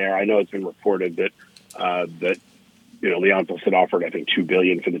that were there. I know it's been reported that Leontis had offered, I think, $2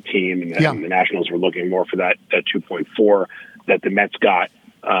 billion for the team, and the Nationals were looking more for that 2.4 that the Mets got.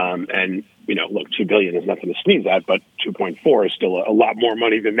 And look, $2 billion is nothing to sneeze at, but 2.4 is still a lot more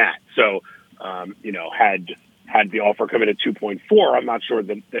money than that. So, had the offer come in at 2.4, I'm not sure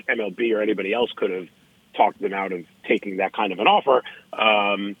that MLB or anybody else could have talked them out of taking that kind of an offer.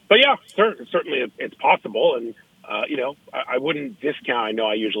 But yeah, certainly it's possible. And, I wouldn't discount. I know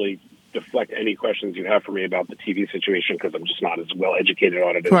I usually deflect any questions you have for me about the TV situation because I'm just not as well educated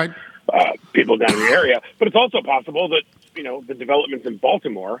on it as people down in the area. But it's also possible that, the developments in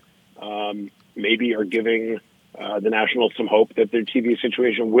Baltimore maybe are giving the Nationals some hope that their TV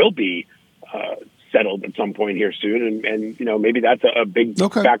situation will be settled at some point here soon. And maybe that's a big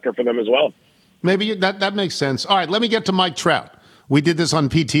factor for them as well. Maybe that makes sense. All right, let me get to Mike Trout. We did this on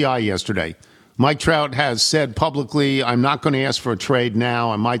PTI yesterday. Mike Trout has said publicly, I'm not going to ask for a trade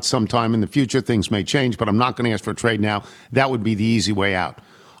now. I might sometime in the future. Things may change, but I'm not going to ask for a trade now. That would be the easy way out.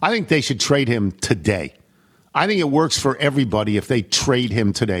 I think they should trade him today. I think it works for everybody if they trade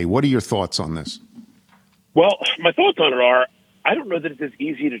him today. What are your thoughts on this? Well, my thoughts on it are, I don't know that it's as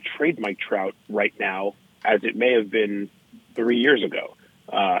easy to trade Mike Trout right now as it may have been 3 years ago.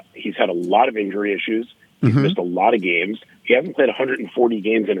 He's had a lot of injury issues. He's missed a lot of games. He hasn't played 140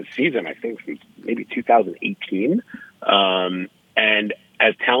 games in a season, I think, since maybe 2018. And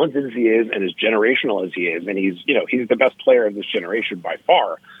as talented as he is and as generational as he is, and he's the best player of this generation by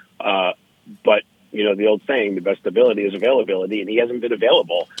far. But, the old saying, the best ability is availability, and he hasn't been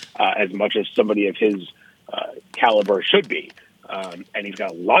available as much as somebody of his caliber should be. And he's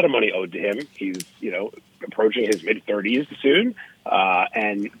got a lot of money owed to him. He's, approaching his mid-30s soon.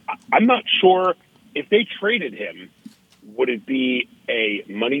 And I'm not sure if they traded him, would it be a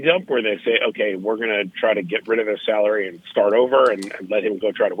money dump where they say, okay, we're going to try to get rid of his salary and start over and let him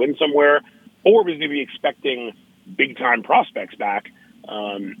go try to win somewhere? Or was they be expecting big-time prospects back?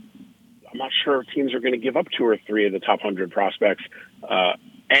 I'm not sure if teams are going to give up 2 or 3 of the top 100 prospects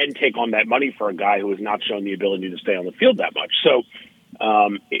and take on that money for a guy who has not shown the ability to stay on the field that much. So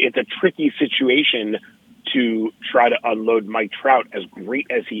it's a tricky situation to try to unload Mike Trout, as great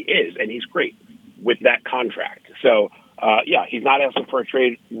as he is, and he's great with that contract. So, he's not asking for a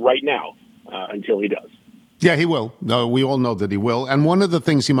trade right now until he does. Yeah, he will. No, we all know that he will. And one of the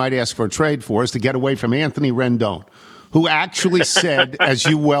things he might ask for a trade for is to get away from Anthony Rendon, who actually said, as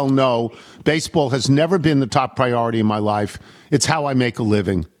you well know, baseball has never been the top priority in my life. It's how I make a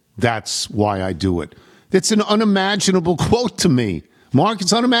living. That's why I do it. It's an unimaginable quote to me. Mark,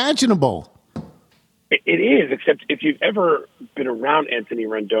 it's unimaginable. It is, except if you've ever been around Anthony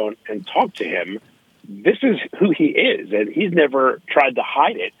Rendon and talked to him, this is who he is, and he's never tried to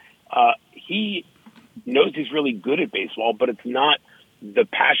hide it. He knows he's really good at baseball, but it's not the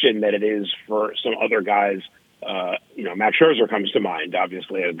passion that it is for some other guys. Max Scherzer comes to mind,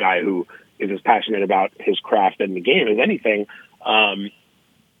 obviously, a guy who is as passionate about his craft and the game as anything. I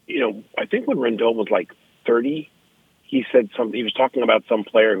think when Rendon was like 30, he said something. He was talking about some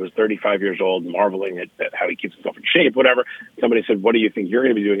player who was 35 years old, marveling at how he keeps himself in shape, whatever. Somebody said, "What do you think you're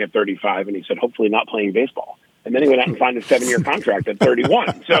going to be doing at 35?" And he said, "Hopefully not playing baseball." And then he went out and signed a 7-year contract at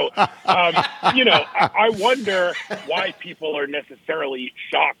 31. So, I wonder why people are necessarily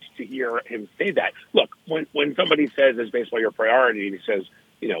shocked to hear him say that. Look, when somebody says, "Is baseball your priority?" and he says,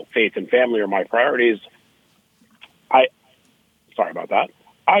 "Faith and family are my priorities," sorry about that.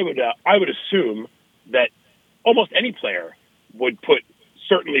 I would assume that almost any player would put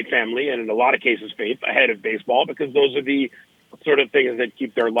certainly family and in a lot of cases faith ahead of baseball, because those are the sort of things that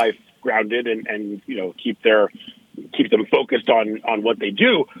keep their life grounded and keep them focused on what they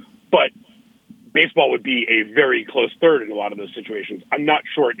do. But baseball would be a very close third in a lot of those situations. I'm not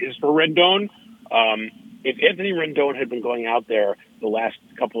sure it is for Rendon. If Anthony Rendon had been going out there the last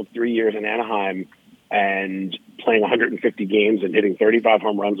couple of 3 years in Anaheim and playing 150 games and hitting 35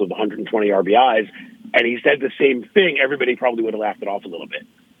 home runs with 120 RBIs, and he said the same thing, everybody probably would have laughed it off a little bit.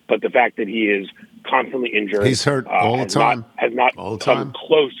 But the fact that he is constantly injured, he's hurt all the time, has not come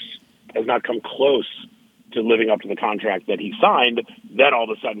close to living up to the contract that he signed. Then all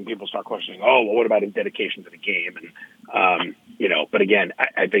of a sudden, people start questioning, "Oh, well, what about his dedication to the game?" And but again,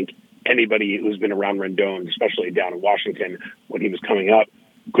 I think anybody who's been around Rendon, especially down in Washington when he was coming up,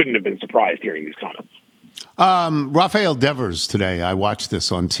 couldn't have been surprised hearing these comments. Rafael Devers today, I watched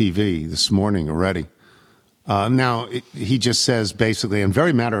this on TV this morning already. Now, he just says basically, and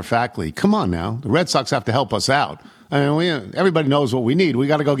very matter-of-factly, come on now, the Red Sox have to help us out. I mean, everybody knows what we need. We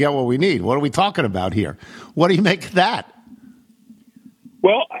got to go get what we need. What are we talking about here? What do you make of that?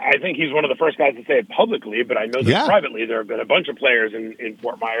 Well, I think he's one of the first guys to say it publicly, but I know that privately there have been a bunch of players in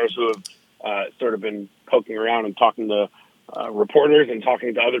Fort Myers who have sort of been poking around and talking to reporters and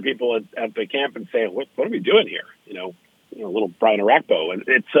talking to other people at the camp and saying, what are we doing here? You know, little Brian Arakpo. And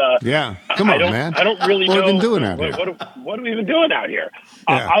it's come on, man. I don't really know. What have we been doing out here? What are we even doing out here?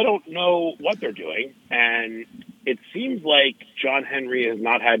 I don't know what they're doing. And it seems like John Henry has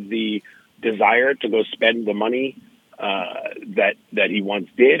not had the desire to go spend the money that he once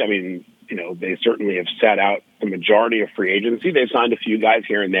did. I mean, they certainly have sat out the majority of free agency. They've signed a few guys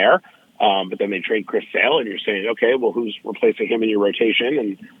here and there, but then they trade Chris Sale, and you're saying, okay, well, who's replacing him in your rotation?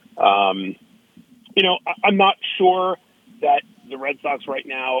 And I'm not sure that the Red Sox right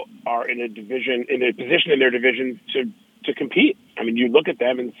now are in a position in their division to compete. I mean, you look at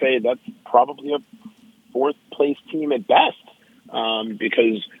them and say that's probably a fourth place team at best,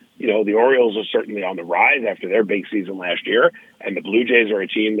 because the Orioles are certainly on the rise after their big season last year, and the Blue Jays are a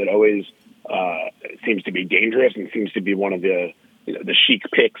team that always seems to be dangerous and seems to be one of the chic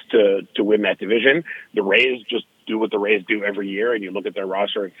picks to win that division. The Rays just do what the Rays do every year, and you look at their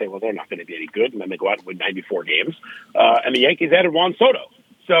roster and say, well, they're not going to be any good, and then they go out and win 94 games. And the Yankees added Juan Soto.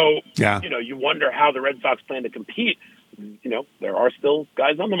 So, you wonder how the Red Sox plan to compete. There are still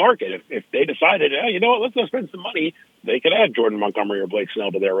guys on the market. If they decided, you know what, let's go spend some money, they could add Jordan Montgomery or Blake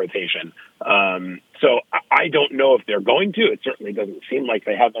Snell to their rotation. So I don't know if they're going to. It certainly doesn't seem like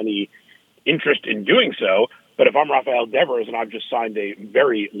they have any interest in doing so. But if I'm Rafael Devers and I've just signed a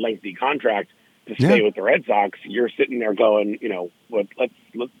very lengthy contract to stay with the Red Sox, you're sitting there going,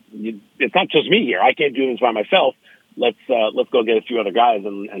 it's not just me here. I can't do this by myself. Let's go get a few other guys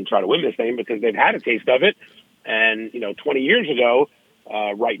and try to win this thing, because they've had a taste of it. And 20 years ago,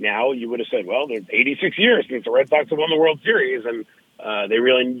 right now, you would have said, well, there's 86 years since the Red Sox have won the World Series, and they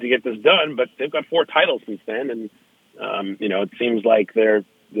really need to get this done. But they've got 4 titles since then, and it seems like they're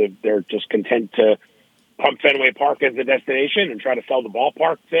just content to pump Fenway Park as a destination and try to sell the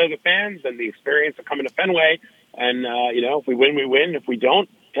ballpark to the fans and the experience of coming to Fenway. And if we win, we win. If we don't,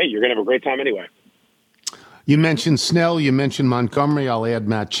 hey, you're going to have a great time anyway. You mentioned Snell. You mentioned Montgomery. I'll add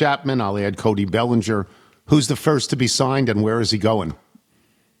Matt Chapman. I'll add Cody Bellinger. Who's the first to be signed, and where is he going?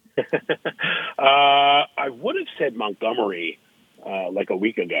 I would have said Montgomery like a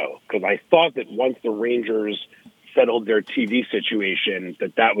week ago, because I thought that once the Rangers settled their TV situation,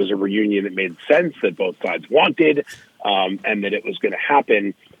 that was a reunion that made sense, that both sides wanted, and that it was going to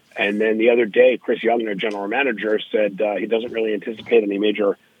happen. And then the other day, Chris Young, their general manager, said he doesn't really anticipate any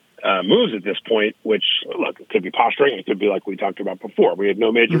major moves at this point, which, look, it could be posturing. It could be like we talked about before. We have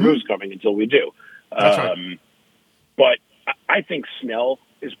no major moves coming until we do. That's right. But I think Snell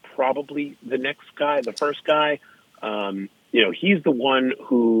is probably the next guy, the first guy. He's the one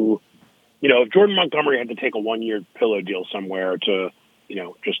who, if Jordan Montgomery had to take a 1-year pillow deal somewhere to,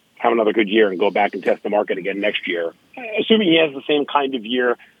 just have another good year and go back and test the market again next year, assuming he has the same kind of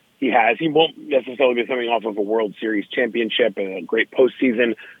year he has, he won't necessarily be coming off of a World Series championship and a great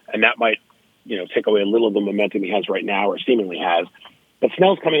postseason, and that might, take away a little of the momentum he has right now, or seemingly has. But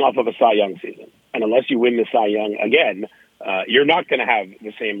Snell's coming off of a Cy Young season, and unless you win the Cy Young again, you're not going to have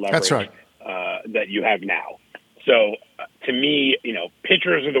the same leverage That's right. That you have now. So, to me,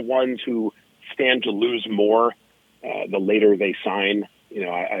 pitchers are the ones who stand to lose more the later they sign.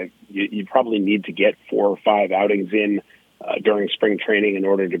 You probably need to get 4 or 5 outings in during spring training in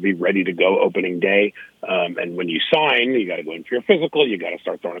order to be ready to go opening day. And when you sign, you got to go in for your physical. You got to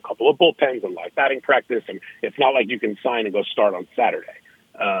start throwing a couple of bullpens and live batting practice. And it's not like you can sign and go start on Saturday.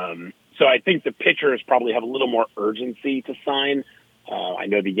 So I think the pitchers probably have a little more urgency to sign. I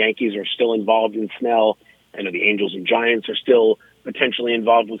know the Yankees are still involved in Snell. I know the Angels and Giants are still potentially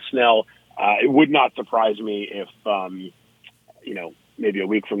involved with Snell. It would not surprise me if, maybe a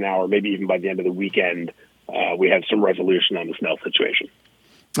week from now, or maybe even by the end of the weekend, we have some resolution on the Snell situation.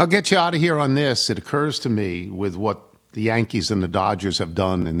 I'll get you out of here on this. It occurs to me, with what the Yankees and the Dodgers have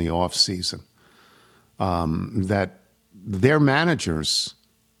done in the offseason, that their managers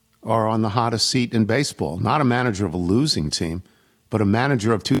are on the hottest seat in baseball. Not a manager of a losing team, but a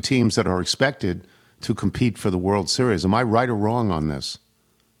manager of 2 teams that are expected to compete for the World Series. Am I right or wrong on this?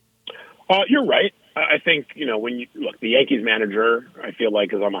 You're right. I think, when you look, the Yankees manager, I feel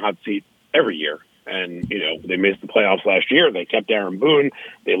like, is on the hot seat every year. And, they missed the playoffs last year. They kept Aaron Boone.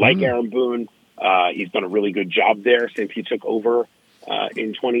 They like Aaron Boone. He's done a really good job there since he took over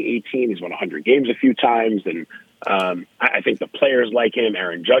in 2018. He's won 100 games a few times, and I think the players like him.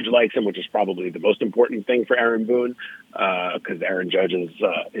 Aaron Judge likes him, which is probably the most important thing for Aaron Boone, because Aaron Judge is,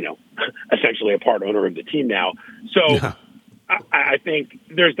 essentially a part owner of the team now. So yeah. I think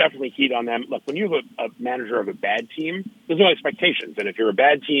there's definitely heat on them. Look, when you have a manager of a bad team, there's no expectations. And if you're a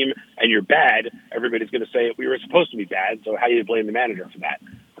bad team and you're bad, everybody's going to say we were supposed to be bad. So how do you blame the manager for that?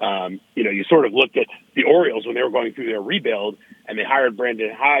 You sort of looked at the Orioles when they were going through their rebuild, and they hired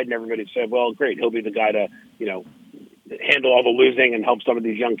Brandon Hyde, and everybody said, well, great, he'll be the guy to, handle all the losing and help some of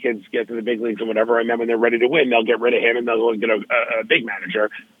these young kids get to the big leagues and whatever. And then when they're ready to win, they'll get rid of him and they'll get a big manager.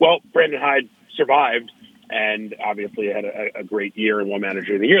 Well, Brandon Hyde survived and obviously had a great year and won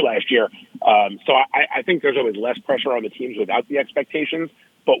Manager of the Year last year. So I think there's always less pressure on the teams without the expectations.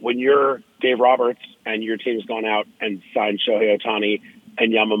 But when you're Dave Roberts and your team's gone out and signed Shohei Ohtani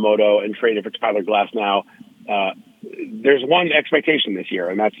and Yamamoto and traded for Tyler Glasnow, there's one expectation this year,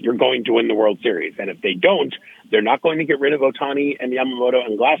 and that's you're going to win the World Series. And if they don't, they're not going to get rid of Ohtani and Yamamoto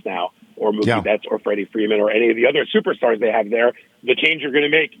and Glasnow or Mookie Betts or Freddie Freeman or any of the other superstars they have there. The change you're going to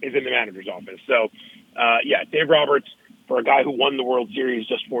make is in the manager's office. So, Dave Roberts, for a guy who won the World Series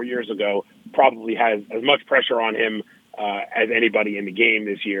just 4 years ago, probably has as much pressure on him as anybody in the game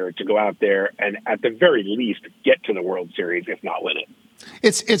this year to go out there and at the very least get to the World Series, if not win it.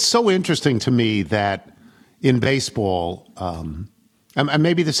 It's so interesting to me that in baseball, and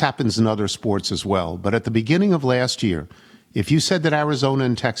maybe this happens in other sports as well, but at the beginning of last year, if you said that Arizona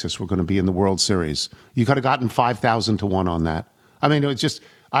and Texas were going to be in the World Series, you could have gotten 5,000 to 1 on that. I mean, it's just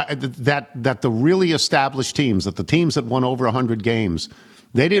that the really established teams, that the teams that won over 100 games,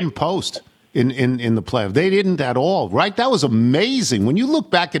 they didn't post in the playoff. They didn't at all, right? That was amazing. When you look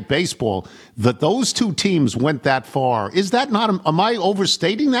back at baseball, that those two teams went that far. Is that not? Am I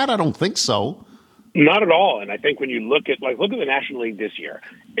overstating that? I don't think so. Not at all. And I think when you look at the National League this year,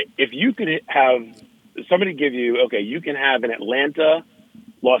 if you could have somebody give you, okay, you can have an Atlanta,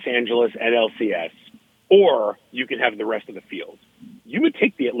 Los Angeles, NLCS, or you can have the rest of the field. You would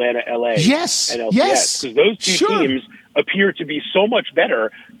take the Atlanta, LA, NLCS, because those two teams appear to be so much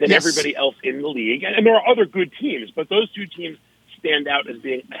better than everybody else in the league. And there are other good teams, but those two teams stand out as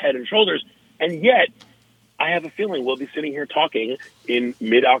being head and shoulders. And yet, I have a feeling we'll be sitting here talking in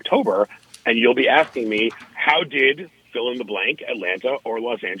mid-October, and you'll be asking me, how did fill in the blank, Atlanta or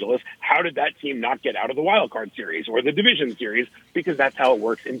Los Angeles, how did that team not get out of the wild card series or the division series? Because that's how it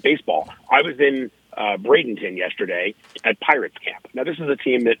works in baseball. I was in Bradenton yesterday at Pirates camp. Now, this is a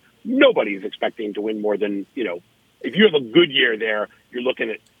team that nobody is expecting to win more than, if you have a good year there, you're looking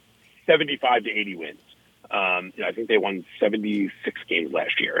at 75 to 80 wins. I think they won 76 games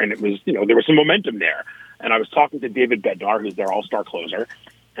last year, and it was, there was some momentum there. And I was talking to David Bednar, who's their all-star closer,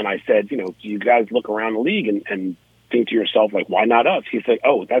 and I said, do you guys look around the league and think to yourself, like, why not us? He said,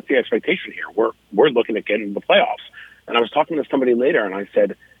 oh, that's the expectation here. We're looking at getting the playoffs. And I was talking to somebody later, and I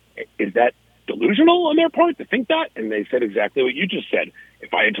said, is that delusional on their part to think that? And they said exactly what you just said.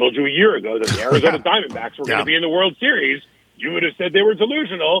 If I had told you a year ago that the Arizona Diamondbacks were going to be in the World Series, you would have said they were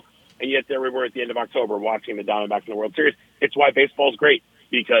delusional. And yet there we were at the end of October watching the Diamondbacks in the World Series. It's why baseball's great,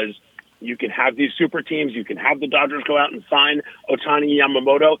 because you can have these super teams. You can have the Dodgers go out and sign Ohtani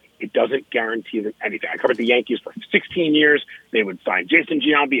Yamamoto. It doesn't guarantee them anything. I covered the Yankees for 16 years. They would sign Jason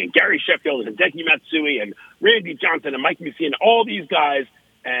Giambi and Gary Sheffield and Hideki Matsui and Randy Johnson and Mike Mussina and all these guys.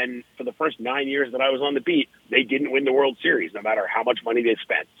 And for the first 9 years that I was on the beat, they didn't win the World Series, no matter how much money they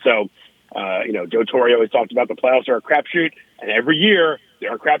spent. So, Joe Torre always talked about the playoffs are a crapshoot. And every year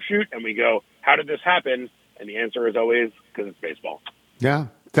they're a crapshoot. And we go, how did this happen? And the answer is always because it's baseball. Yeah.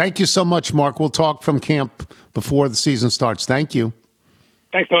 Thank you so much, Mark. We'll talk from camp before the season starts. Thank you.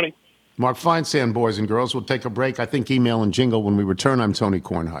 Thanks, Tony. Mark Feinsand, boys and girls. We'll take a break. I think email and jingle. When we return, I'm Tony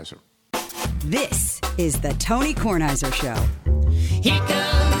Kornheiser. This is the Tony Kornheiser Show. Here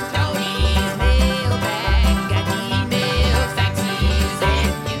comes Tony's mailbag. Got email, faxes,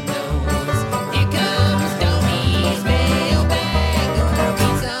 and notes. Here comes Tony's mailbag. Gonna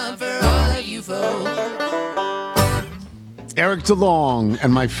read some for all of you folks. Eric DeLong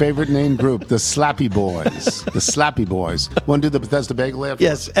and my favorite name group, the Slappy Boys. The Slappy Boys. Want to do the Bethesda Bagel laugh?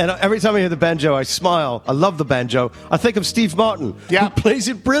 Yes, and every time I hear the banjo, I smile. I love the banjo. I think of Steve Martin, who plays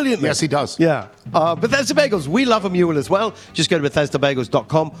it brilliantly. Yes, he does. Yeah. Bethesda Bagels, we love them. You will as well. Just go to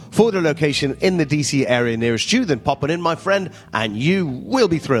BethesdaBagels.com for the location in the D.C. area nearest you. Then pop it in, my friend, and you will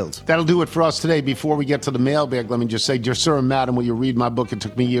be thrilled. That'll do it for us today. Before we get to the mailbag, let me just say, dear sir and madam, will you read my book? It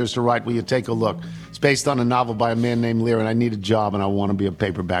took me years to write. Will you take a look? It's based on a novel by a man named Lear, and I need a job, and I want to be a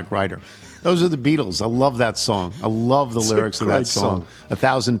paperback writer. Those are the Beatles. I love that song. I love the lyrics of that song.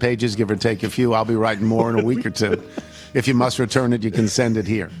 1,000 pages, give or take a few. I'll be writing more in a week or two. If you must return it, you can send it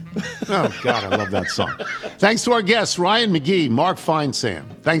here. Oh, God, I love that song. Thanks to our guests, Ryan McGee, Mark Feinsand.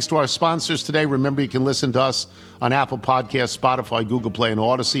 Thanks to our sponsors today. Remember, you can listen to us on Apple Podcasts, Spotify, Google Play, and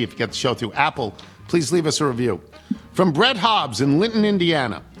Odyssey. If you get the show through Apple, please leave us a review. From Brett Hobbs in Linton,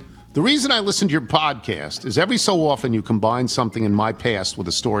 Indiana. The reason I listen to your podcast is every so often you combine something in my past with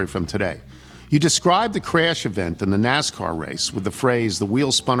a story from today. You described the crash event in the NASCAR race with the phrase, the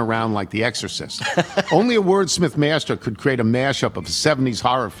wheel spun around like The Exorcist. Only a wordsmith master could create a mashup of a 70s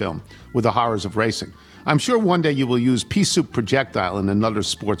horror film with the horrors of racing. I'm sure one day you will use pea soup projectile in another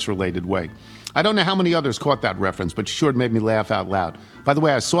sports-related way. I don't know how many others caught that reference, but you sure made me laugh out loud. By the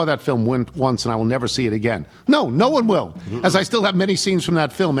way, I saw that film once and I will never see it again. No one will, as I still have many scenes from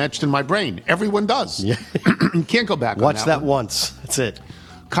that film etched in my brain. Everyone does. Yeah. You can't go back on Watch that one. once. That's it.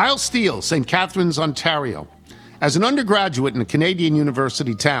 Kyle Steele, St. Catharines, Ontario. As an undergraduate in a Canadian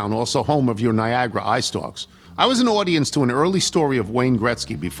university town, also home of your Niagara Ice Dogs, I was an audience to an early story of Wayne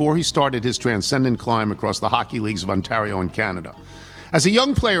Gretzky before he started his transcendent climb across the hockey leagues of Ontario and Canada. As a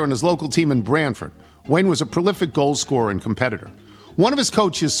young player on his local team in Brantford, Wayne was a prolific goal scorer and competitor. One of his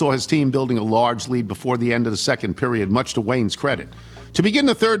coaches saw his team building a large lead before the end of the second period, much to Wayne's credit. To begin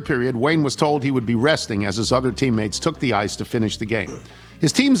the third period, Wayne was told he would be resting as his other teammates took the ice to finish the game.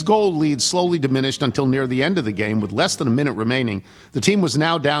 His team's goal lead slowly diminished until near the end of the game. With less than a minute remaining, the team was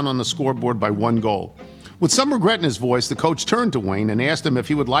now down on the scoreboard by 1 goal. With some regret in his voice, the coach turned to Wayne and asked him if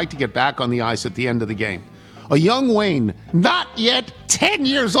he would like to get back on the ice at the end of the game. A young Wayne, not yet 10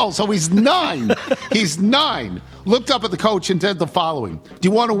 years old, so he's 9. He's 9. Looked up at the coach and said the following: do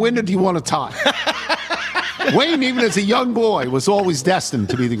you want to win or do you want to tie? Wayne, even as a young boy, was always destined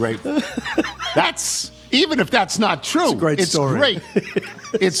to be the great. Even if that's not true, it's a great story. Great.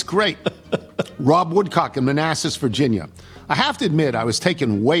 It's great. Rob Woodcock in Manassas, Virginia. I have to admit, I was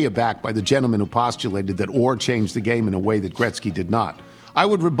taken way aback by the gentleman who postulated that Orr changed the game in a way that Gretzky did not. I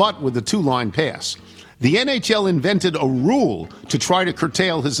would rebut with the 2-line pass. The NHL invented a rule to try to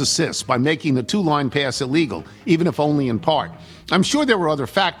curtail his assists by making the 2-line pass illegal, even if only in part. I'm sure there were other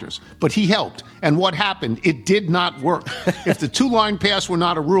factors, but he helped. And what happened? It did not work. If the 2-line pass were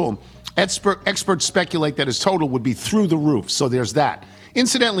not a rule, experts speculate that his total would be through the roof. So there's that.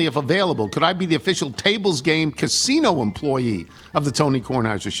 Incidentally, if available, could I be the official tables game casino employee of the Tony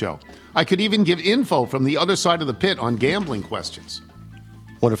Kornheiser Show? I could even give info from the other side of the pit on gambling questions.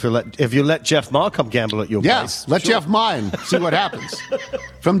 What if you let Jeff Ma come gamble at your place? Let Jeff Ma in, see what happens.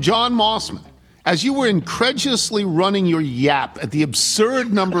 From John Mossman. As you were incredulously running your yap at the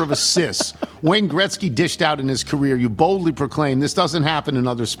absurd number of assists Wayne Gretzky dished out in his career, you boldly proclaimed, this doesn't happen in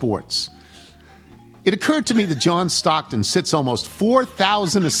other sports. It occurred to me that John Stockton sits almost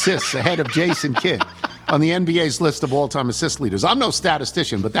 4,000 assists ahead of Jason Kidd on the NBA's list of all-time assist leaders. I'm no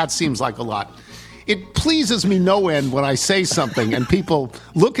statistician, but that seems like a lot. It pleases me no end when I say something and people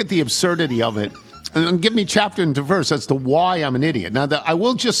look at the absurdity of it and give me chapter and verse as to why I'm an idiot. Now, I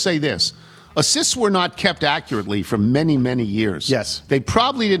will just say this. Assists were not kept accurately for many, many years. Yes. They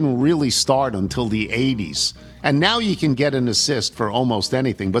probably didn't really start until the 80s. And now you can get an assist for almost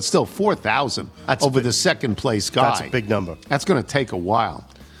anything, but still 4,000 over the second-place guy. That's a big number. That's going to take a while.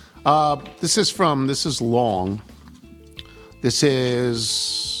 This is long. This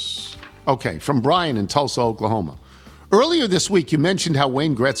is, from Brian in Tulsa, Oklahoma. Earlier this week, you mentioned how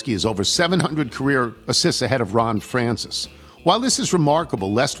Wayne Gretzky is over 700 career assists ahead of Ron Francis. While this is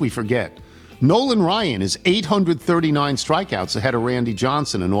remarkable, lest we forget, Nolan Ryan is 839 strikeouts ahead of Randy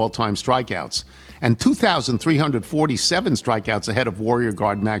Johnson in all-time strikeouts, and 2,347 strikeouts ahead of Warrior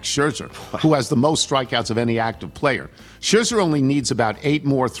guard Max Scherzer, who has the most strikeouts of any active player. Scherzer only needs about 8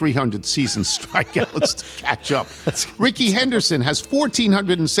 more 300-season strikeouts to catch up. Ricky Henderson has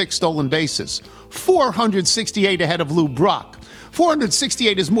 1,406 stolen bases, 468 ahead of Lou Brock.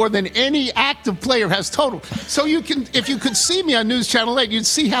 468 is more than any active player has total. So if you could see me on News Channel 8, you'd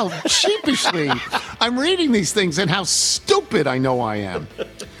see how sheepishly I'm reading these things and how stupid I know I am.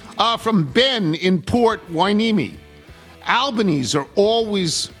 From Ben in Port Hueneme. Albanese are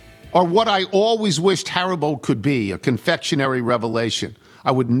what I always wished Haribo could be, a confectionery revelation.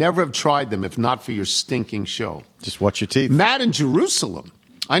 I would never have tried them if not for your stinking show. Just watch your teeth. Matt in Jerusalem.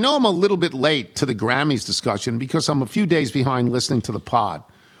 I know I'm a little bit late to the Grammys discussion because I'm a few days behind listening to the pod.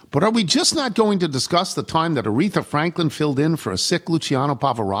 But are we just not going to discuss the time that Aretha Franklin filled in for a sick Luciano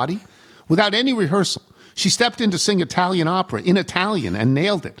Pavarotti? Without any rehearsal, she stepped in to sing Italian opera in Italian and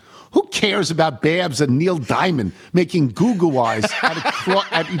nailed it. Who cares about Babs and Neil Diamond making goo-goo eyes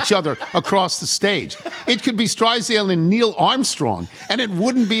at each other across the stage? It could be Streisand and Neil Armstrong, and it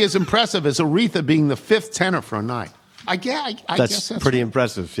wouldn't be as impressive as Aretha being the fifth tenor for a night. I guess that's pretty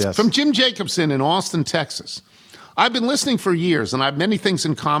impressive, yes. From Jim Jacobson in Austin, Texas. I've been listening for years, and I have many things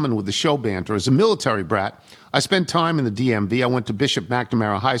in common with the show banter. As a military brat, I spent time in the DMV. I went to Bishop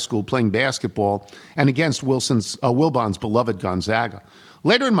McNamara High School playing basketball and against Wilbon's beloved Gonzaga.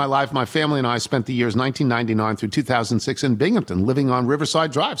 Later in my life, my family and I spent the years 1999 through 2006 in Binghamton, living on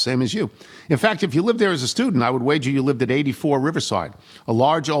Riverside Drive, same as you. In fact, if you lived there as a student, I would wager you lived at 84 Riverside, a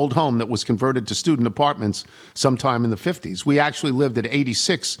large old home that was converted to student apartments sometime in the 50s. We actually lived at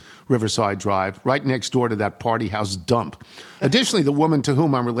 86 Riverside Drive, right next door to that party house dump. Additionally, the woman to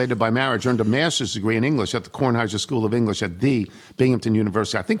whom I'm related by marriage earned a master's degree in English at the Kornheiser School of English at the Binghamton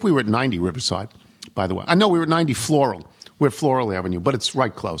University. I think we were at 90 Riverside, by the way. I know we were at 90 Floral. We're at Floral Avenue, but it's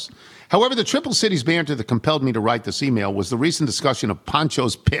right close. However, the Triple Cities banter that compelled me to write this email was the recent discussion of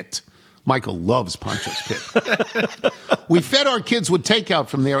Pancho's Pit. Michael loves Pancho's Pit. We fed our kids with takeout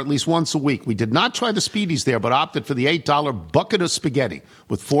from there at least once a week. We did not try the Speedies there, but opted for the $8 bucket of spaghetti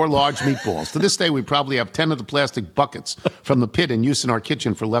with 4 large meatballs. To this day, we probably have 10 of the plastic buckets from the pit in use in our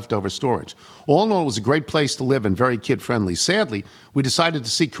kitchen for leftover storage. All in all, it was a great place to live and very kid-friendly. Sadly, we decided to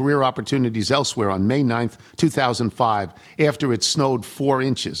seek career opportunities elsewhere on May 9th, 2005, after it snowed 4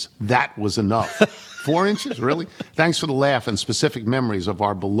 inches. That was enough. 4 inches? Really? Thanks for the laugh and specific memories of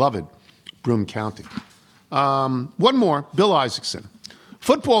our beloved Broome County. One more, Bill Isaacson.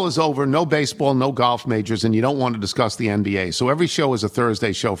 Football is over, no baseball, no golf majors, and you don't want to discuss the NBA, so every show is a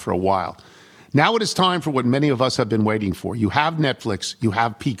Thursday show for a while. Now it is time for what many of us have been waiting for. You have Netflix, you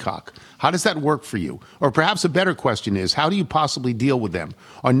have Peacock. How does that work for you? Or perhaps a better question is, how do you possibly deal with them?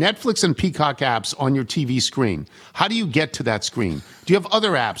 Are Netflix and Peacock apps on your TV screen? How do you get to that screen? Do you have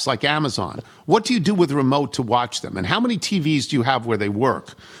other apps like Amazon? What do you do with the remote to watch them? And how many TVs do you have where they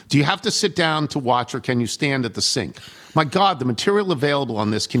work? Do you have to sit down to watch, or can you stand at the sink? My God, the material available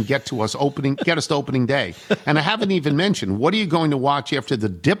on this can get us to opening day. And I haven't even mentioned, what are you going to watch after The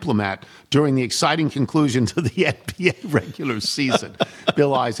Diplomat during the exciting conclusion to the NBA regular season?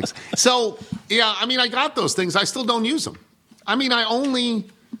 Bill Isaacs. So, yeah, I mean, I got those things. I still don't use them. I mean,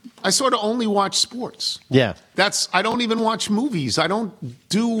 I sort of only watch sports. Yeah. I don't even watch movies. I'm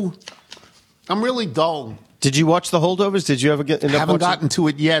really dull. Did you watch The Holdovers? Did you ever get? Haven't gotten to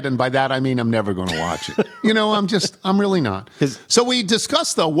it yet, and by that I mean I'm never going to watch it. I'm really not. So we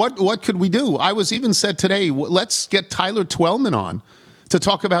discussed though, what could we do? I was even said today, let's get Tyler Twellman on to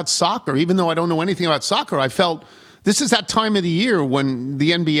talk about soccer. Even though I don't know anything about soccer, I felt this is that time of the year when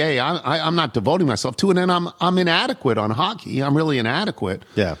the NBA. I'm not devoting myself to it, and I'm inadequate on hockey. I'm really inadequate.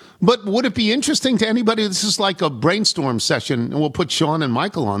 Yeah. But would it be interesting to anybody? This is like a brainstorm session, and we'll put Sean and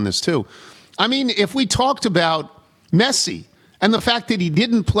Michael on this too. I mean, if we talked about Messi and the fact that he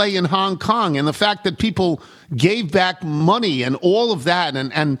didn't play in Hong Kong and the fact that people gave back money and all of that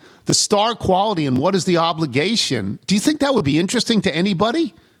and the star quality and what is the obligation, do you think that would be interesting to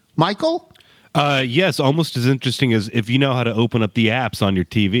anybody? Michael? Yes, almost as interesting as if you know how to open up the apps on your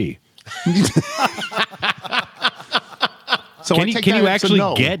TV. So can you actually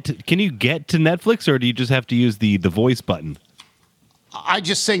get to Netflix, or do you just have to use the voice button? I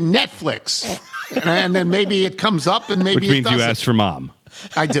just say Netflix, and then maybe it comes up, and maybe Which means it doesn't. you ask for mom.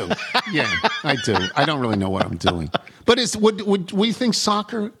 I do. Yeah, I do. I don't really know what I'm doing. But would we think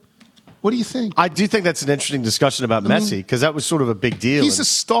soccer? What do you think? I do think that's an interesting discussion about Messi, because that was sort of a big deal. He's a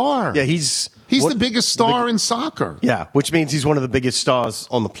star. Yeah, he's the biggest star in soccer. Yeah, which means he's one of the biggest stars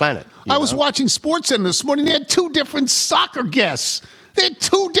on the planet. I was watching SportsCenter this morning. They had 2 different soccer guests. They're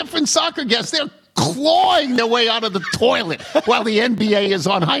clawing their way out of the toilet while the NBA is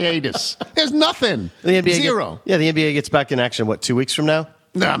on hiatus. There's nothing. The NBA Zero. the NBA gets back in action, 2 weeks from now?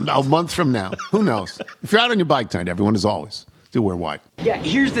 No, a month from now. Who knows? If you're out on your bike tonight, everyone, as always, do wear white. Yeah,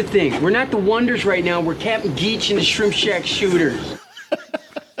 here's the thing. We're not the Wonders right now. We're Captain Geach and the Shrimp Shack Shooters.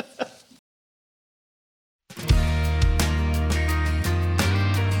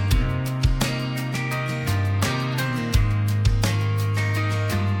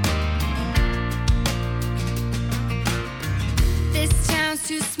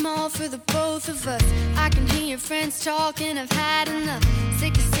 For the both of us, I can hear your friends talking. I've had enough.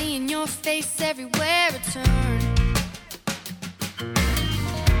 Sick of seeing your face everywhere I turn.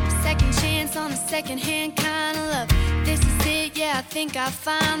 Second chance on a second-hand kind of love. This is it, yeah. I think I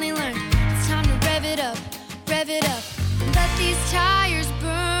finally learned. It's time to rev it up, and let these tires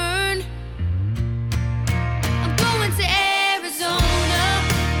burn. I'm going to Arizona.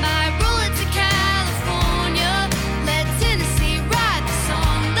 Might roll it to California. Let Tennessee ride the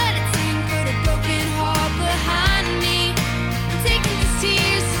song. Let it sing for the broken heart behind me. I'm taking these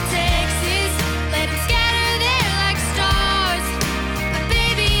tears to Texas. Let them scatter there like stars. But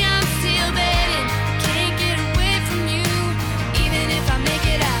baby, I'm still betting. Can't get away from you, even if I make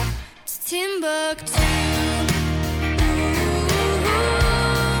it out to Timbuktu.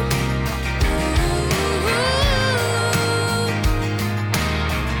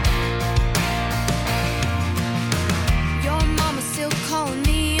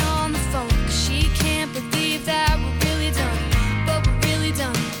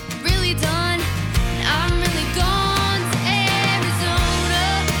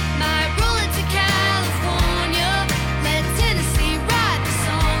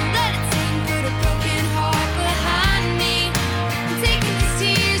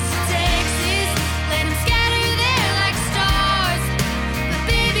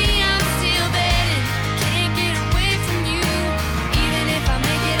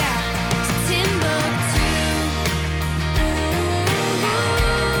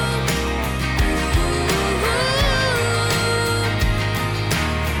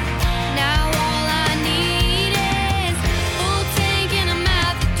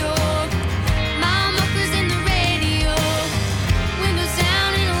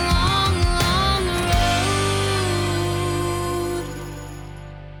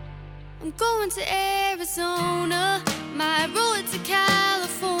 to Arizona, might roll it to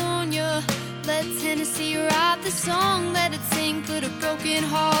California. Let Tennessee write the song, let it sing, put a broken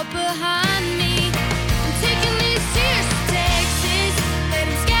heart behind me. I'm taking these tears to Texas, let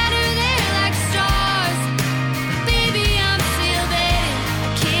them scatter there like stars. Baby, I'm still there, I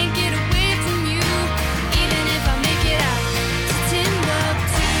can't get away from you, even if I make it out to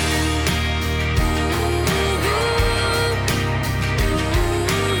Timbuktu.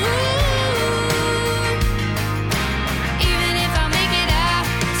 Even if I make it out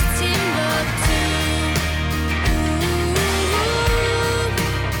to Timbuktu.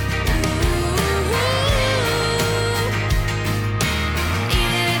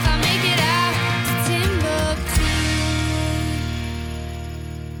 Even if I make it out to Timbuktu.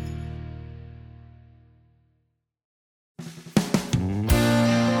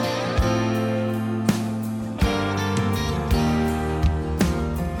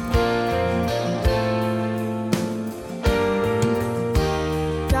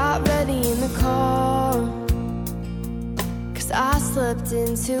 Got ready in the car, 'cause I slept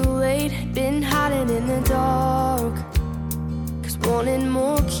in too late. Been hiding in the dark, 'cause wanting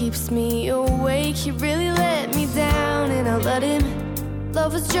more keeps me awake. He really let me down and I let him.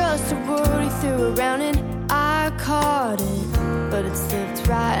 Love was just a word he threw around and I caught it, but it slipped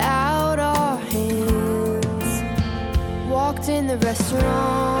right out our hands. Walked in the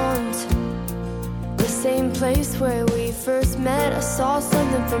restaurant, the same place where we first met. I saw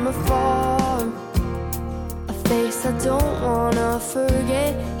something from afar, a face I don't wanna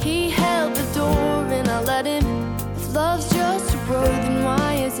forget. He held the door and I let him. If love's just a road, then why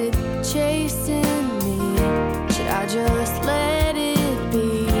is it chasing me? Should I just let it be?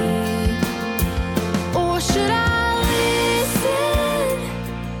 Or should I listen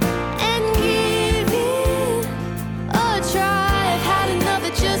and give it a try? I've had enough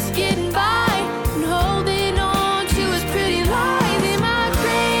of just getting by and holding on to his pretty lies. Am I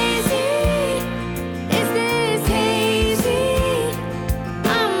crazy? Is this hazy?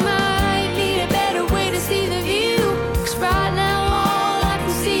 I might need a better way to see the view, 'cause right now all I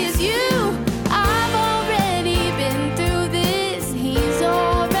can see is you. I've already been through this, he's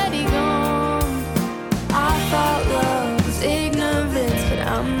already gone. I thought love was ignorance, but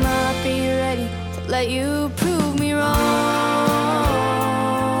I'm not be ready to let you prove me wrong.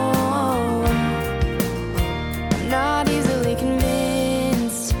 I'm not easily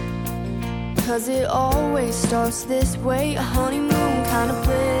convinced, 'cause it always starts this way. A honeymoon